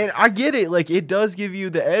 like, and I get it. Like, it does give you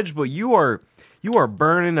the edge, but you are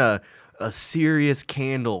burning a serious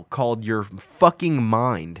candle called your fucking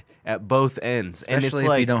mind at both ends. And Especially it's if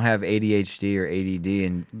like, you don't have ADHD or ADD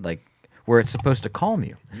and, like, where it's supposed to calm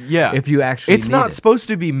you. yeah. If you actually It's need not it. supposed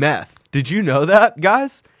to be meth. Did you know that,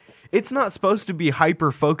 guys? It's not supposed to be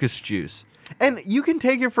hyper focus juice. And you can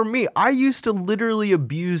take it from me. I used to literally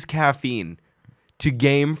abuse caffeine to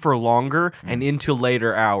game for longer and into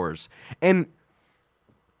later hours. And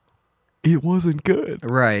it wasn't good.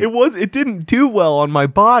 Right. It didn't do well on my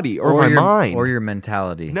body or my your, mind. Or your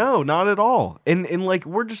mentality. No, not at all. And like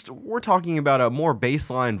we're talking about a more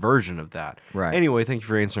baseline version of that. Right. Anyway, thank you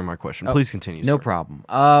for answering my question. Please continue. No sir. problem.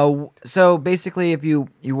 So basically, if you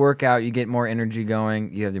work out, you get more energy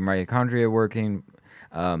going. You have the mitochondria working.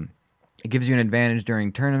 It gives you an advantage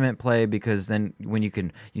during tournament play because then when you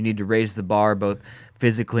need to raise the bar both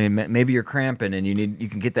physically and maybe you're cramping and you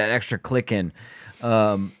can get that extra click in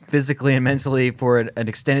physically and mentally for an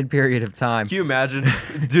extended period of time. Can you imagine,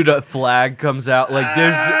 dude, a flag comes out like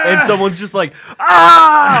and someone's just like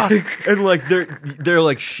and like they're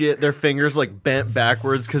like shit, their fingers like bent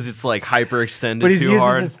backwards because it's like hyperextended But he's too using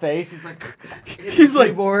hard. his face. He's like, He's like-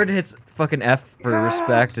 keyboard hits fucking F for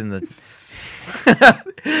respect and an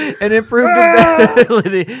improved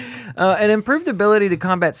ability. An improved ability to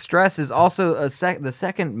combat stress is also the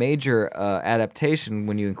second major adaptation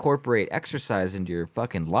when you incorporate exercise into your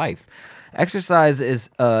fucking life. Exercise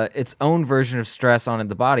is its own version of stress on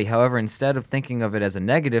the body. However, instead of thinking of it as a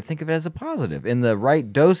negative, think of it as a positive. In the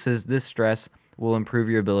right doses, this stress will improve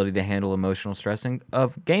your ability to handle emotional stressing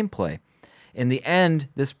of gameplay. In the end,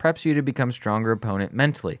 this preps you to become a stronger opponent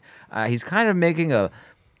mentally. He's kind of making a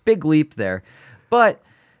big leap there, but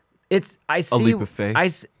I see leap of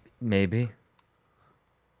faith? Maybe.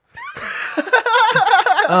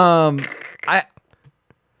 I.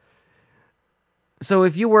 So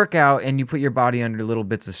if you work out and you put your body under little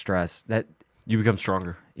bits of stress, that You become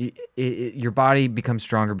stronger. your body becomes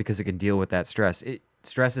stronger because it can deal with that stress.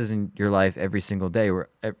 Stress is in your life every single day.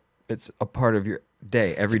 It's a part of your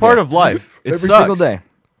day every It's part day. of life. It every sucks. single day.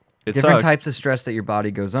 It Different sucks. types of stress that your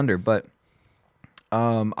body goes under, but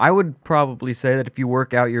I would probably say that if you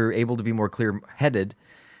work out, you're able to be more clear-headed.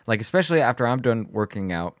 Like especially after I'm done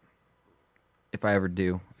working out, if I ever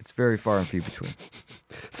do, it's very far and few between.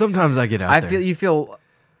 Sometimes I get out I there. feel you feel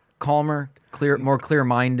calmer, more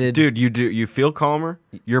clear-minded. Dude, you do. You feel calmer.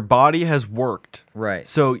 Your body has worked. Right.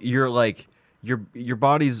 So you're like your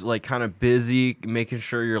body's like kind of busy making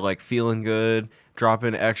sure you're like feeling good,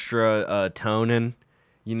 dropping extra tonin,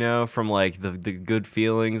 from like the good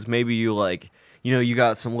feelings. Maybe you like you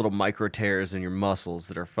got some little micro tears in your muscles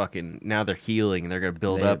that are fucking now they're healing and they're gonna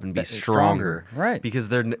build up and be stronger. Right. Because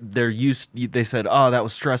they're used. They said, oh, that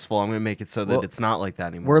was stressful. I'm gonna make it so that it's not like that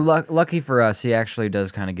anymore. We're lucky for us. He actually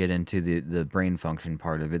does kind of get into the brain function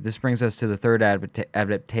part of it. This brings us to the third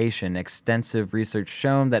adaptation. Extensive research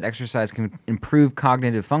shown that exercise can improve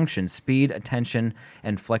cognitive function, speed, attention,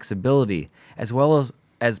 and flexibility, as well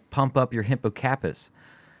as pump up your hippocampus,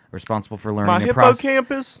 responsiple for learning. My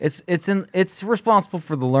hippocampus. It's responsible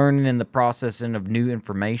for the learning and the processing of new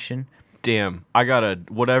information. Damn, I gotta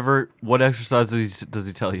What exercise does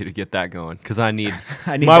he tell you to get that going? Because I need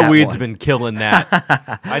I need my that weed's one. been killing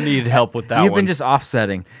that. I need help with that You've one. been just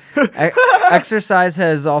offsetting. Exercise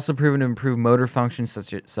has also proven to improve motor functions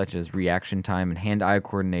such as reaction time and hand-eye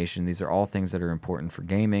coordination. These are all things that are important for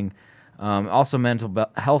gaming. Also, mental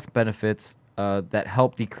health benefits that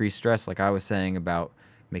help decrease stress, like I was saying about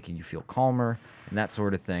making you feel calmer and that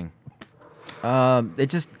sort of thing. It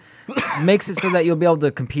just makes it so that you'll be able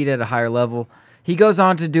to compete at a higher level. He goes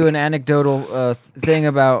on to do an anecdotal thing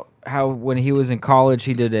about how when he was in college,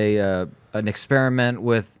 he did an experiment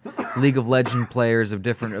with League of Legends players of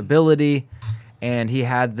different ability, and he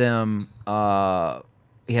had them.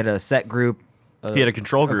 He had a set group. He had a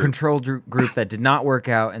control group. A control group that did not work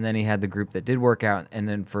out, and then he had the group that did work out, and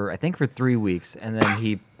then for 3 weeks, and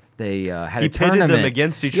then they had He a pitted tournament. them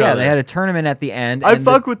against each Yeah, other. they had a tournament at the end. I and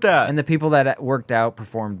fuck with that. And the people that worked out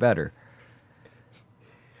performed better.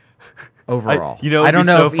 Overall, you know I what'd don't be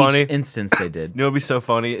know so if funny? each instance they did. You know what'd be so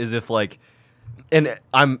funny is if like, and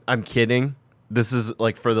I'm kidding. This is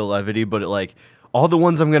like for the levity, but like all the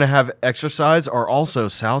ones I'm gonna have exercise are also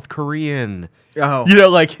South Korean. Oh,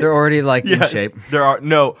 Like they're already like in yeah, shape.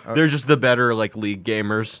 they're just the better like league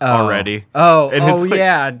gamers already. Oh, And it's like-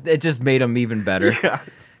 yeah, it just made them even better. Yeah.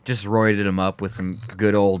 Just roided them up with some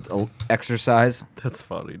good old exercise. That's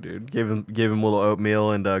funny, dude. Gave him a little oatmeal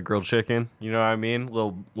and grilled chicken. You know what I mean?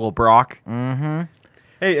 Little Brock. Mm-hmm.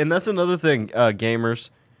 Hey, and that's another thing, gamers.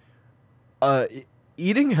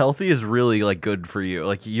 Eating healthy is really like good for you.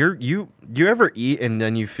 Like you ever eat and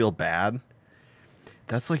then you feel bad?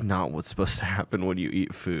 That's like not what's supposed to happen when you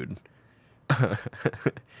eat food.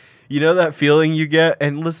 You know that feeling you get?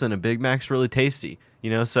 And listen, a Big Mac's really tasty.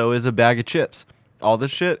 So is a bag of chips. All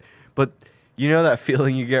this shit. But you know that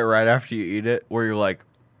feeling you get right after you eat it where you're like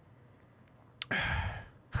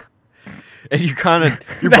and you kind of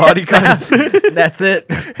your body kind of That's it.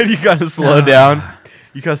 and you kind of slow down.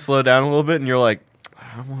 You kind of slow down a little bit and you're like,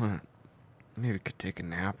 maybe could take a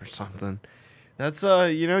nap or something. That's you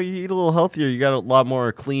eat a little healthier, you got a lot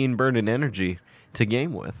more clean burning energy to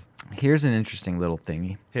game with. Here's an interesting little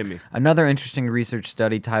thingy. Hit me. Another interesting research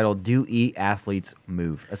study titled "Do E-Athletes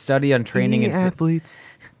Move?" A study on training athletes.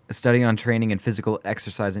 A study on training and physical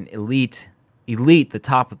exercise in elite, the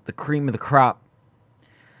top of the cream of the crop.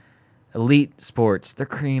 Elite sports. They're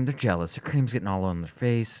cream. They're jealous. Their cream's getting all on their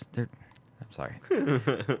face. I'm sorry.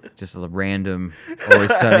 Just a random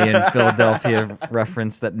Always Sunny in Philadelphia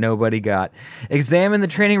reference that nobody got. Examine the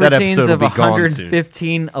training That routines episode of will be gone soon.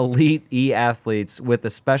 115 elite E-athletes with a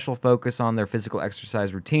special focus on their physical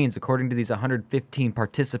exercise routines. According to these 115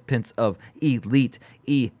 participants of elite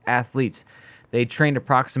E-athletes, they trained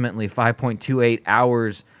approximately 5.28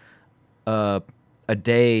 hours a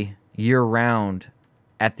day year-round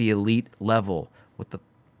at the elite level.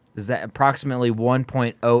 Is that approximately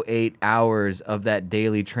 1.08 hours of that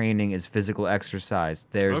daily training is physical exercise?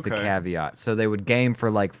 There's the Okay. caveat. So they would game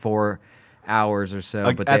for like 4 hours or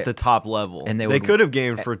so, but At the top level. and they they would- could have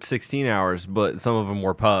gamed for 16 hours, but some of them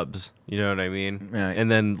were pubs. You know what I mean? Right.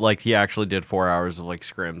 And then like he actually did 4 hours of like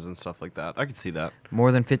scrims and stuff like that. I could see that.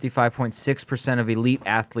 more than 55.6% of elite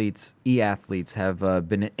E-athletes have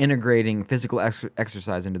been integrating physical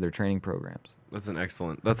exercise into their training programs. That's an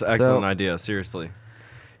excellent idea. Seriously.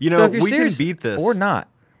 You know, So if you're we serious can beat this. or not.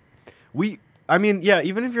 I mean, yeah,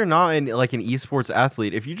 even if you're not like an esports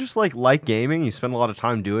athlete, if you just like gaming, you spend a lot of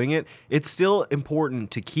time doing it, it's still important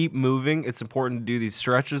to keep moving. It's important to do these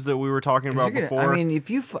stretches that we were talking about before.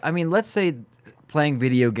 I mean, let's say playing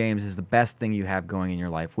video games is the best thing you have going in your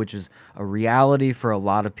life, which is a reality for a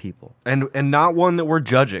lot of people. And not one that we're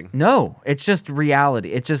judging. No, it's just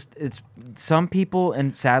reality. It's some people,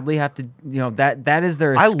 and sadly have to, that is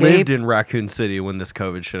their escape. I lived in Raccoon City when this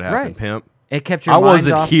COVID shit happened, Right. pimp. It kept your I mind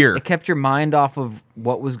wasn't off, here. It kept your mind off of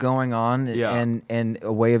what was going on, Yeah. and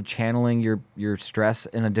a way of channeling your stress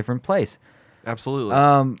in a different place. Absolutely.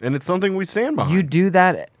 And it's something we stand behind. You do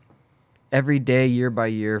that every day, year by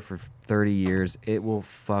year, for 30 years. It will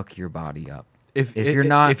fuck your body up. if If you're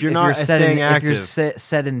not staying active, if you're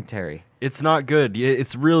sedentary. it's not good.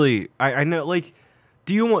 It's really I know like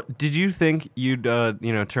did you think you'd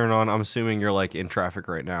turn on, I'm assuming you're like in traffic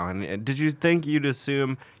right now, and did you think you'd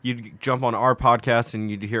assume you'd jump on our podcast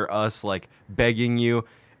and you'd hear us like begging you,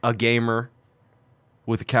 a gamer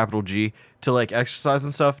with a capital G, to like exercise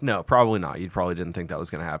and stuff? No, probably not. You probably didn't think that was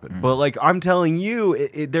going to happen. But like I'm telling you,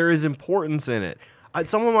 there is importance in it.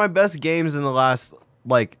 Some of my best games in the last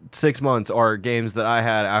like 6 months are games that I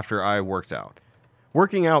had after I worked out.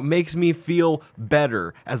 Working out makes me feel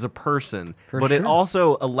better as a person, but it sure.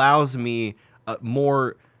 also allows me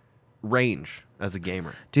more range as a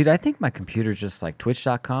gamer. Dude, I think my computer's just like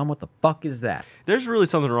Twitch.com. What the fuck is that? There's really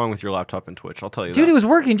something wrong with your laptop and Twitch, I'll tell you Dude, that. it was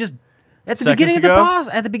working just at the Seconds beginning of the ago? pause.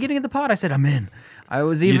 At the beginning of the pod, I said I'm in. I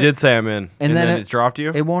was even. You did say I'm in, and then it dropped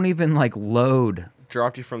you? It won't even like load.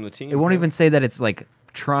 Dropped you from the team? It won't even say that it's like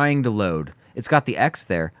trying to load. It's got the X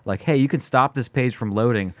there, like, hey, you can stop this page from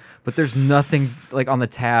loading, but there's nothing like on the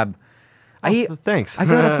tab. Thanks. I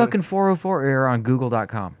got a fucking 404 error on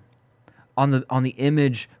Google.com, on the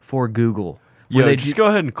image for Google. where Yo, they just do- go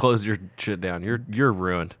ahead and close your shit down. You're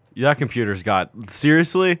ruined. That computer's got,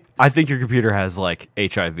 seriously, I think your computer has like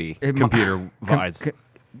HIV. It mi- Computer vibes. com-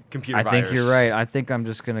 Computer I think you're virus. right. I think I'm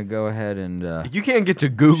just gonna go ahead and. If you can't get to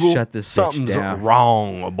Google, Shut this bitch something's down.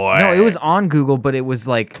 wrong, boy. No, it was on Google, but it was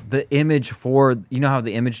like the image for, you know how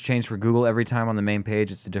the image changed for Google every time on the main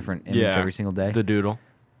page? It's a different image every single day. The doodle.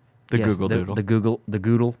 The Yes, Google doodle. The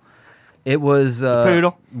Goodle. It was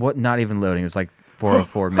poodle. What? Not even loading. It was like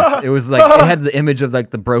 404 miss. It was like it had the image of like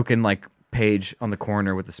the broken like page on the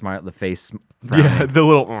corner with the smile, the face. Frowning. Yeah, the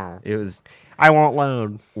little. It was I won't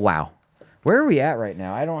load. wow. Where are we at right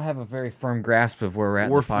now? I don't have a very firm grasp of where we're at.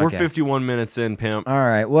 We're in the podcast. we're 51 minutes in, pimp. All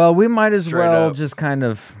right. Well, we might as Straight well up. just kind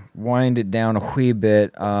of wind it down a wee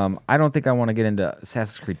bit. I don't think I want to get into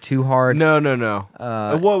Assassin's Creed too hard. No.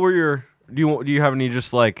 What were your? Do you have any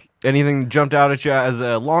just like anything that jumped out at you as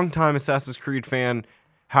a longtime Assassin's Creed fan?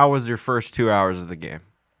 How was your first 2 hours of the game?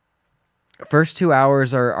 First 2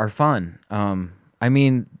 hours are fun. I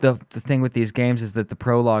mean, the thing with these games is that the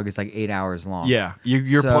prologue is like 8 hours long. Yeah,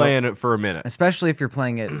 you're So- playing it for a minute. Especially if you're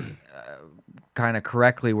playing it kind of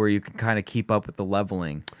correctly, where you can kind of keep up with the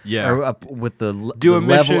leveling. Yeah. Or up with the Do a level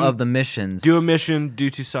mission- of the missions. Do a mission, do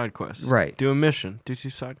 2 side quests. Right. Do a mission, do 2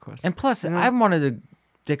 side quests. And plus, I wanted to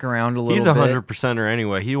dick around a little He's bit. 100%er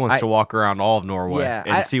anyway. He wants to walk around all of Norway Yeah,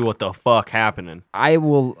 and see what the fuck happening. I'm He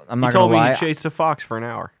not told gonna me lie. he chased a fox for an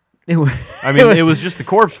hour. It was, I mean, it was just the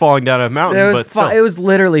corpse falling down a mountain, It but was, still. it was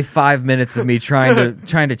literally 5 minutes of me trying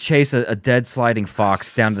to chase a dead sliding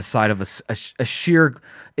fox down the side of a sheer.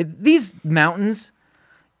 These mountains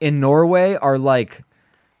in Norway are like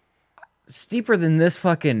steeper than this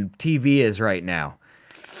fucking TV is right now.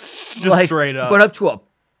 just Like, straight up. but up to a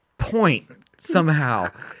point somehow.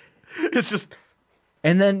 It's just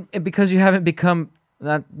And then because you haven't become.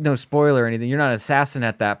 No spoiler or anything. You're not an assassin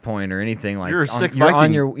at that point or anything like. You're a sick you're on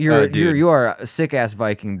Viking, your dude. you are a sick ass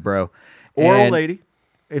Viking, bro. or And a lady.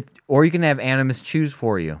 or you can have Animus choose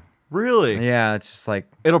for you. Really? Yeah, it's just like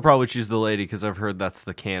It'll probably choose the lady because I've heard that's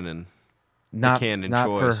the canon. not canon not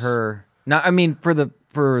choice. for her. Not I mean for the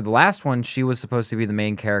last one, she was supposed to be the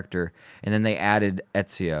main character, and then they added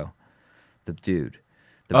Ezio, the dude.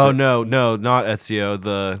 Oh no, not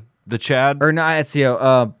Ezio. The Chad. Or not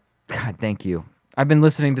Ezio. God, thank you. I've been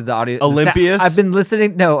listening to the audio. Olympius? I've been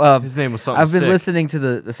listening. No, His name was something I've been sick. listening to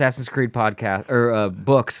the Assassin's Creed podcast or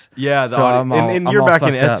books. Yeah, the so audio. I'm all- and I'm you're all back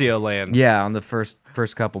in fucked up. Ezio land. Yeah, on the first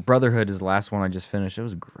couple. Brotherhood is the last one I just finished. It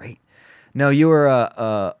was great. No, you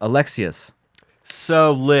were Alexius.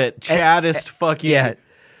 So lit. Chaddest fucking. Yeah.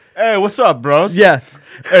 Hey, what's up, bros? Yeah.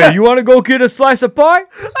 Hey, you want to go get a slice of pie?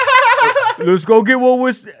 Let's go get what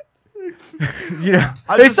was. You know.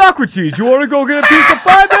 Hey, Socrates, you want to go get a piece of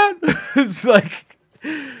pie, man? It's like.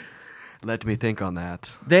 Let me think on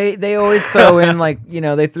that. They always throw in like,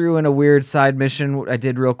 they threw in a weird side mission I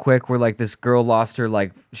did real quick where like this girl lost her,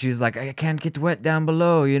 like she's like, I can't get wet down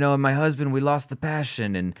below, and my husband, we lost the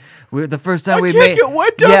passion, and the first time we can't made get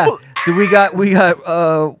wet down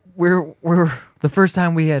we're the first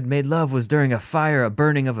time we had made love was during a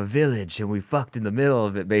burning of a village, and we fucked in the middle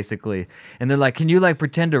of it basically. And they're like, can you like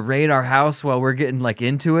pretend to raid our house while we're getting like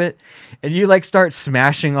into it? And you like start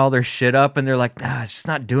smashing all their shit up, and they're like, it's just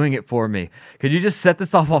not doing it for me. Could you just set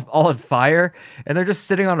this all on fire? And they're just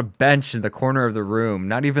sitting on a bench in the corner of the room,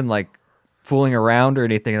 not even like fooling around or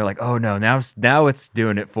anything. They're like, oh no, now it's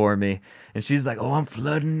doing it for me. And she's like, oh, I'm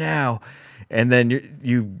flooding now. And then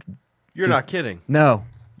You're just- not kidding. no.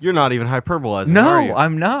 You're not even hyperbolizing, are you? No,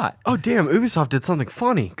 I'm not. Oh damn! Ubisoft did something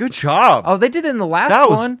funny. Good job. Oh, they did it in the last that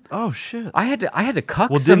was. one. Oh shit. I had to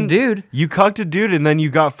cuck some dude. You cucked a dude and then you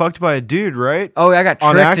got fucked by a dude, right? Oh, I got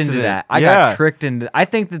On tricked into accident. that. I Yeah. got tricked into. I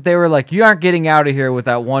think that they were like, you aren't getting out of here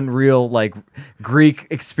without one real like Greek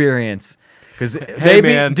experience. Because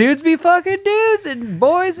man. dudes be fucking dudes and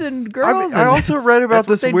boys and girls. I also read about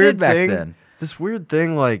this weird weird back thing. then. This weird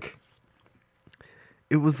thing, like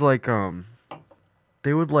it was like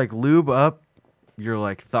they would like lube up your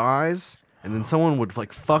like thighs, and then someone would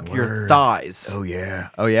like fuck your thighs. Oh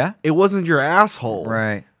yeah. It wasn't your asshole.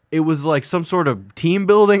 Right. It was like some sort of team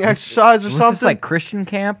building exercise or Was something. this like Christian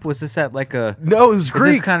camp? Was this at like a? No, it was Is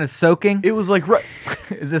Greek. this kind of soaking? It was like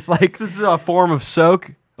Is this like? this is a form of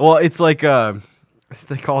soak. Well, it's like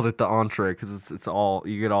they called it the entree because it's all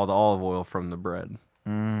you get all the olive oil from the bread.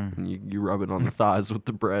 And you rub it on the thighs with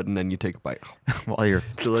the bread, and then you take a bite. While you're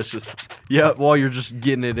Delicious. Yeah, while you're just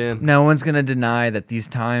getting it in. No one's gonna deny that these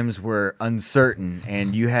times were uncertain,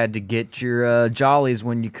 and you had to get your jollies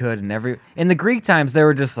when you could. And in the Greek times, they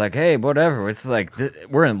were just like, "Hey, whatever." It's like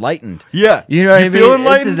we're enlightened. Yeah, You know what I feel mean?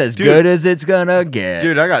 enlightened? This is as Dude. good as it's gonna get.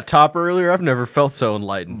 Dude, I got top earlier. I've never felt so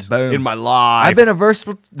enlightened Boom. in my life. I've been a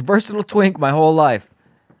versatile twink my whole life.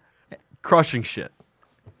 crushing shit,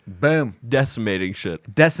 Boom, decimating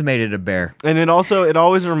shit, decimated a bear. and it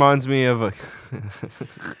always reminds me of a.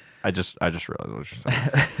 I just realized what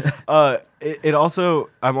you're saying. It also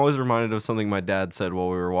I'm always reminded of something my dad said while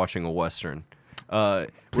we were watching a western.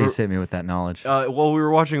 Please hit me with that knowledge. Well, we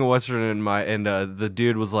were watching a western, and the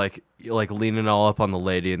dude was like leaning all up on the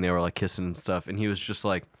lady, and they were like kissing and stuff, and he was just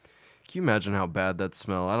like, "Can you imagine how bad that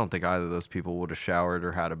smelled? I don't think either of those people would have showered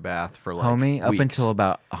or had a bath for like Homie, up weeks." until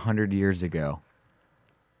about 100 years ago.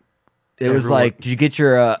 It was Everyone- like, did you get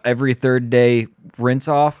your every third day rinse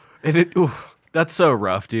off? And that's so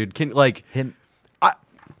rough, dude. Can like Him. I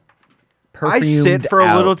Perfumed sit for a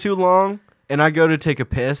out. little too long, and I go to take a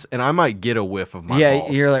piss, and I might get a whiff of my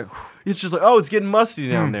balls. You're like, It's just like, oh, it's getting musty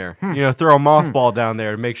down there. Throw a mothball down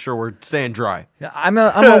there to make sure we're staying dry. I'm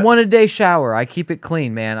a one a day shower. I keep it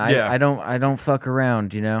clean, man. Yeah. I don't fuck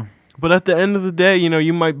around, But at the end of the day,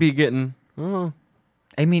 you might be getting. Oh,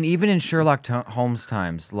 I mean, even in Sherlock Holmes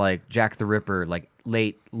times, like Jack the Ripper, like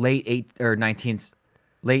late 19th,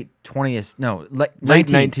 late 20th, no, late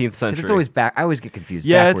 19th 'cause century. It's always back. I always get confused.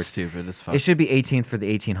 yeah, backwards. it's stupid. It's fun. It should be 18th for the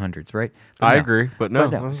 1800s, right? But I no. agree, but no.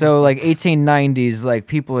 But no. So like 1890s, like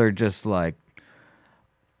people are just like,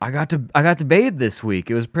 I got to bathe this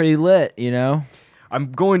week. It was pretty lit,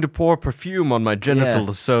 I'm going to pour perfume on my genitals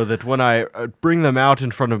Yes. so that when I bring them out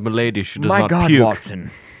in front of Milady, she does My not God, puke.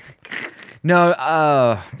 Watson.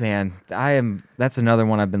 No, man, that's another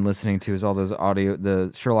one I've been listening to is all those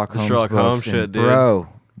the Sherlock Holmes Sherlock books. Holmes and shit, dude.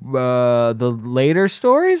 Bro, the later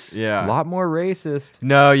stories, Yeah. a lot more racist.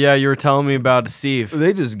 No, yeah, you were telling me about Steve.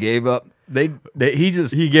 They just gave up. He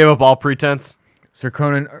He gave up all pretense. Sir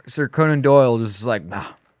Conan Doyle just like, nah.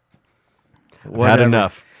 Had Whatever.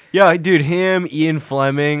 enough. Yeah, dude, him, Ian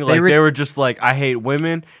Fleming, they re- were just like, I hate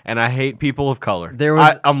women and I hate people of color. There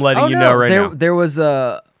was. I'm letting oh, you no, know right now. There was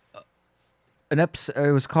an episode.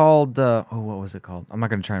 It was called. What was it called? I'm not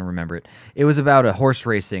gonna try and remember it. It was about a horse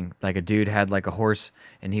racing. Like a dude had like a horse,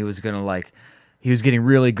 and he was getting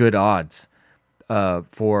really good odds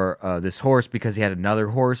for this horse because he had another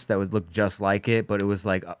horse that looked just like it, but it was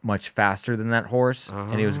like much faster than that horse,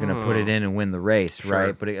 and he was gonna put it in and win the race,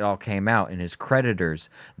 right? But it all came out, and his creditors,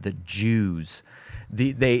 the Jews.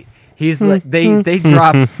 He's like they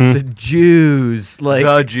drop the Jews like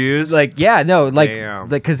The Jews? like Damn.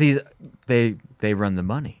 because they run the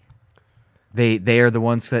money. They are the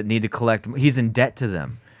ones that need to collect. He's in debt to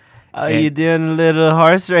them. Oh, you doing a little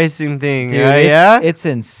horse racing thing, Dude, it's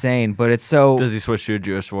insane, but it's so. Does he switch to a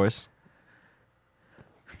Jewish voice?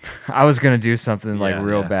 I was gonna do something like Yeah,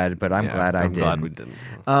 real yeah. bad, but I'm glad I I'm didn't. glad we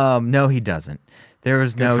didn't. No, he doesn't. There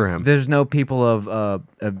was Good for him. there's no people of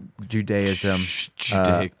Judaism.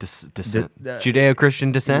 Descent. the-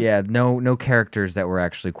 Judeo-Christian descent. Yeah, no characters that were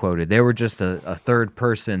actually quoted. They were just a third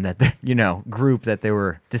person that group that they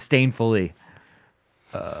were disdainfully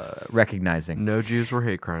recognizing. No Jews were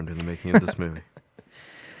hate crimed in the making of this movie.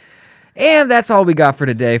 And that's all we got for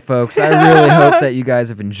today, folks. I really hope that you guys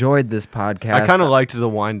have enjoyed this podcast. I kind of liked the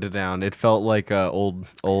wind it down. It felt like old.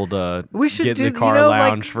 we should get do in the car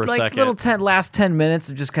lounge for a like second. little last 10 minutes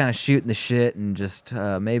of just kind of shooting the shit and just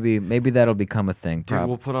maybe that'll become a thing. Dude,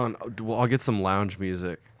 we'll put on. I'll get some lounge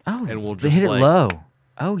music. Oh, and we'll hit just it like low.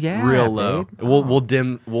 Oh yeah, real low. babe. We'll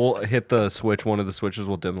dim. We'll hit the switch. One of the switches.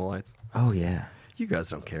 We'll dim the lights. Oh yeah. You guys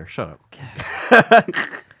don't care. Shut up.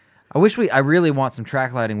 I really want some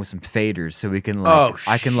track lighting with some faders so we can like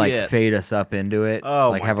I can like shit. fade us up into it.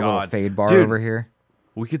 Oh, like my have a little God. fade bar Dude. over here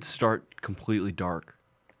We could start completely dark.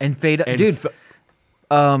 and fade And dude.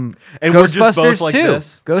 and we're just both Ghostbusters like 2.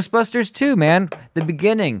 this. Ghostbusters 2, man. The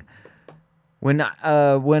beginning when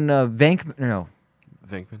Venkman no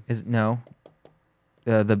Venkman. is no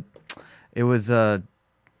it was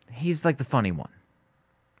he's like the funny one.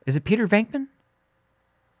 Is it Peter Venkman?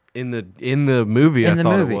 In the movie, In I the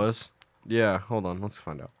thought movie. it was. Yeah, hold on. Let's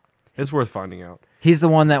find out. It's worth finding out. He's the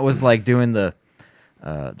one that was like doing the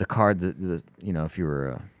card, the if you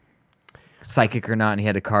were psychic or not, and he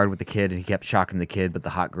had a card with the kid, and he kept shocking the kid, but the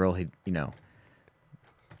hot girl, he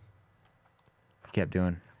kept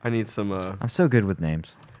doing. I need some. I'm so good with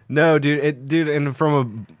names. No, dude, and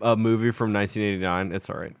from a movie from 1989, it's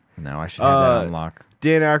all right. No, I should have that on lock.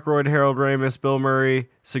 Dan Aykroyd, Harold Ramis, Bill Murray,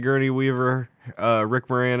 Sigourney Weaver, Rick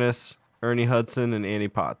Moranis, Ernie Hudson, and Annie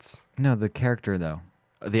Potts. No, the character though,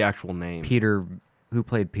 The actual name. Peter, who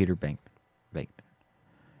played Peter Venkman.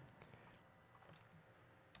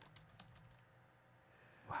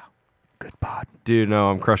 Wow, good pod. Dude, no,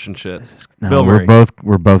 I'm crushing shit. No, Bill we're Murray.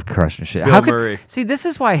 we're both crushing shit. Bill Murray. See, this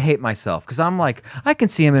is why I hate myself, because I'm like, I can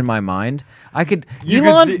see him in my mind. You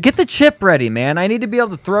Elon, could see- get the chip ready, man. I need to be able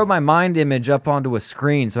to throw my mind image up onto a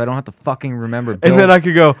screen so I don't have to fucking remember. Bill, And then I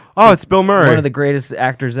could go, oh, it's Bill Murray. one of the greatest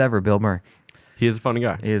actors ever, Bill Murray. He is a funny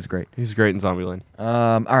guy. He is great. He's great in Zombieland.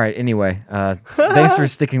 All right. Anyway, thanks for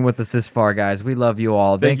sticking with us this far, guys. We love you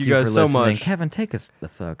all. Thank you guys for so listening. much. Kevin, take us the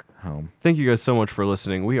fuck home. Thank you guys so much for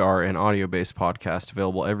listening. We are an audio-based podcast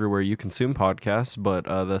available everywhere you consume podcasts, but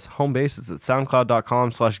the home base is at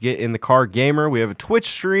soundcloud.com/getinthecargamer. We have a Twitch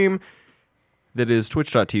stream that is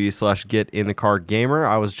twitch.tv/getinthecargamer.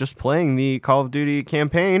 I was just playing the Call of Duty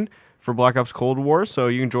campaign for Black Ops Cold War, so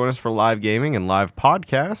you can join us for live gaming and live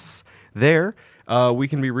podcasts there. We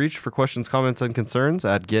can be reached for questions, comments, and concerns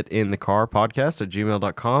at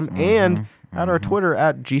getinthecarpodcast@gmail.com and at our Twitter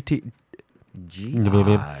at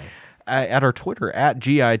at our Twitter at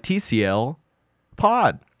GITCL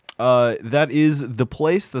pod. That is the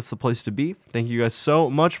place. That's the place to be. Thank you guys so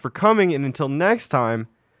much for coming. And until next time,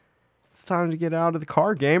 it's time to get out of the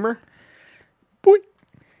car, gamer. Boy.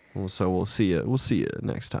 Well, so we'll see you. We'll see you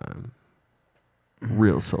next time.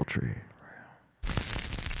 Real sultry.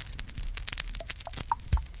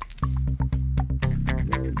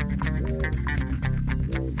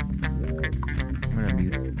 I'm gonna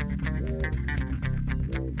mute.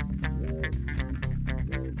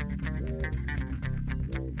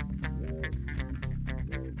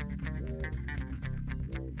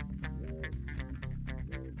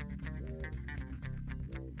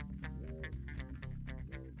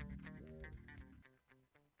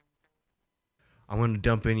 I'm gonna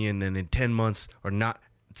dump in you, and then in 10 months or not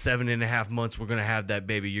 7.5 months, we're gonna have that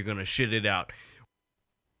baby. You're gonna shit it out.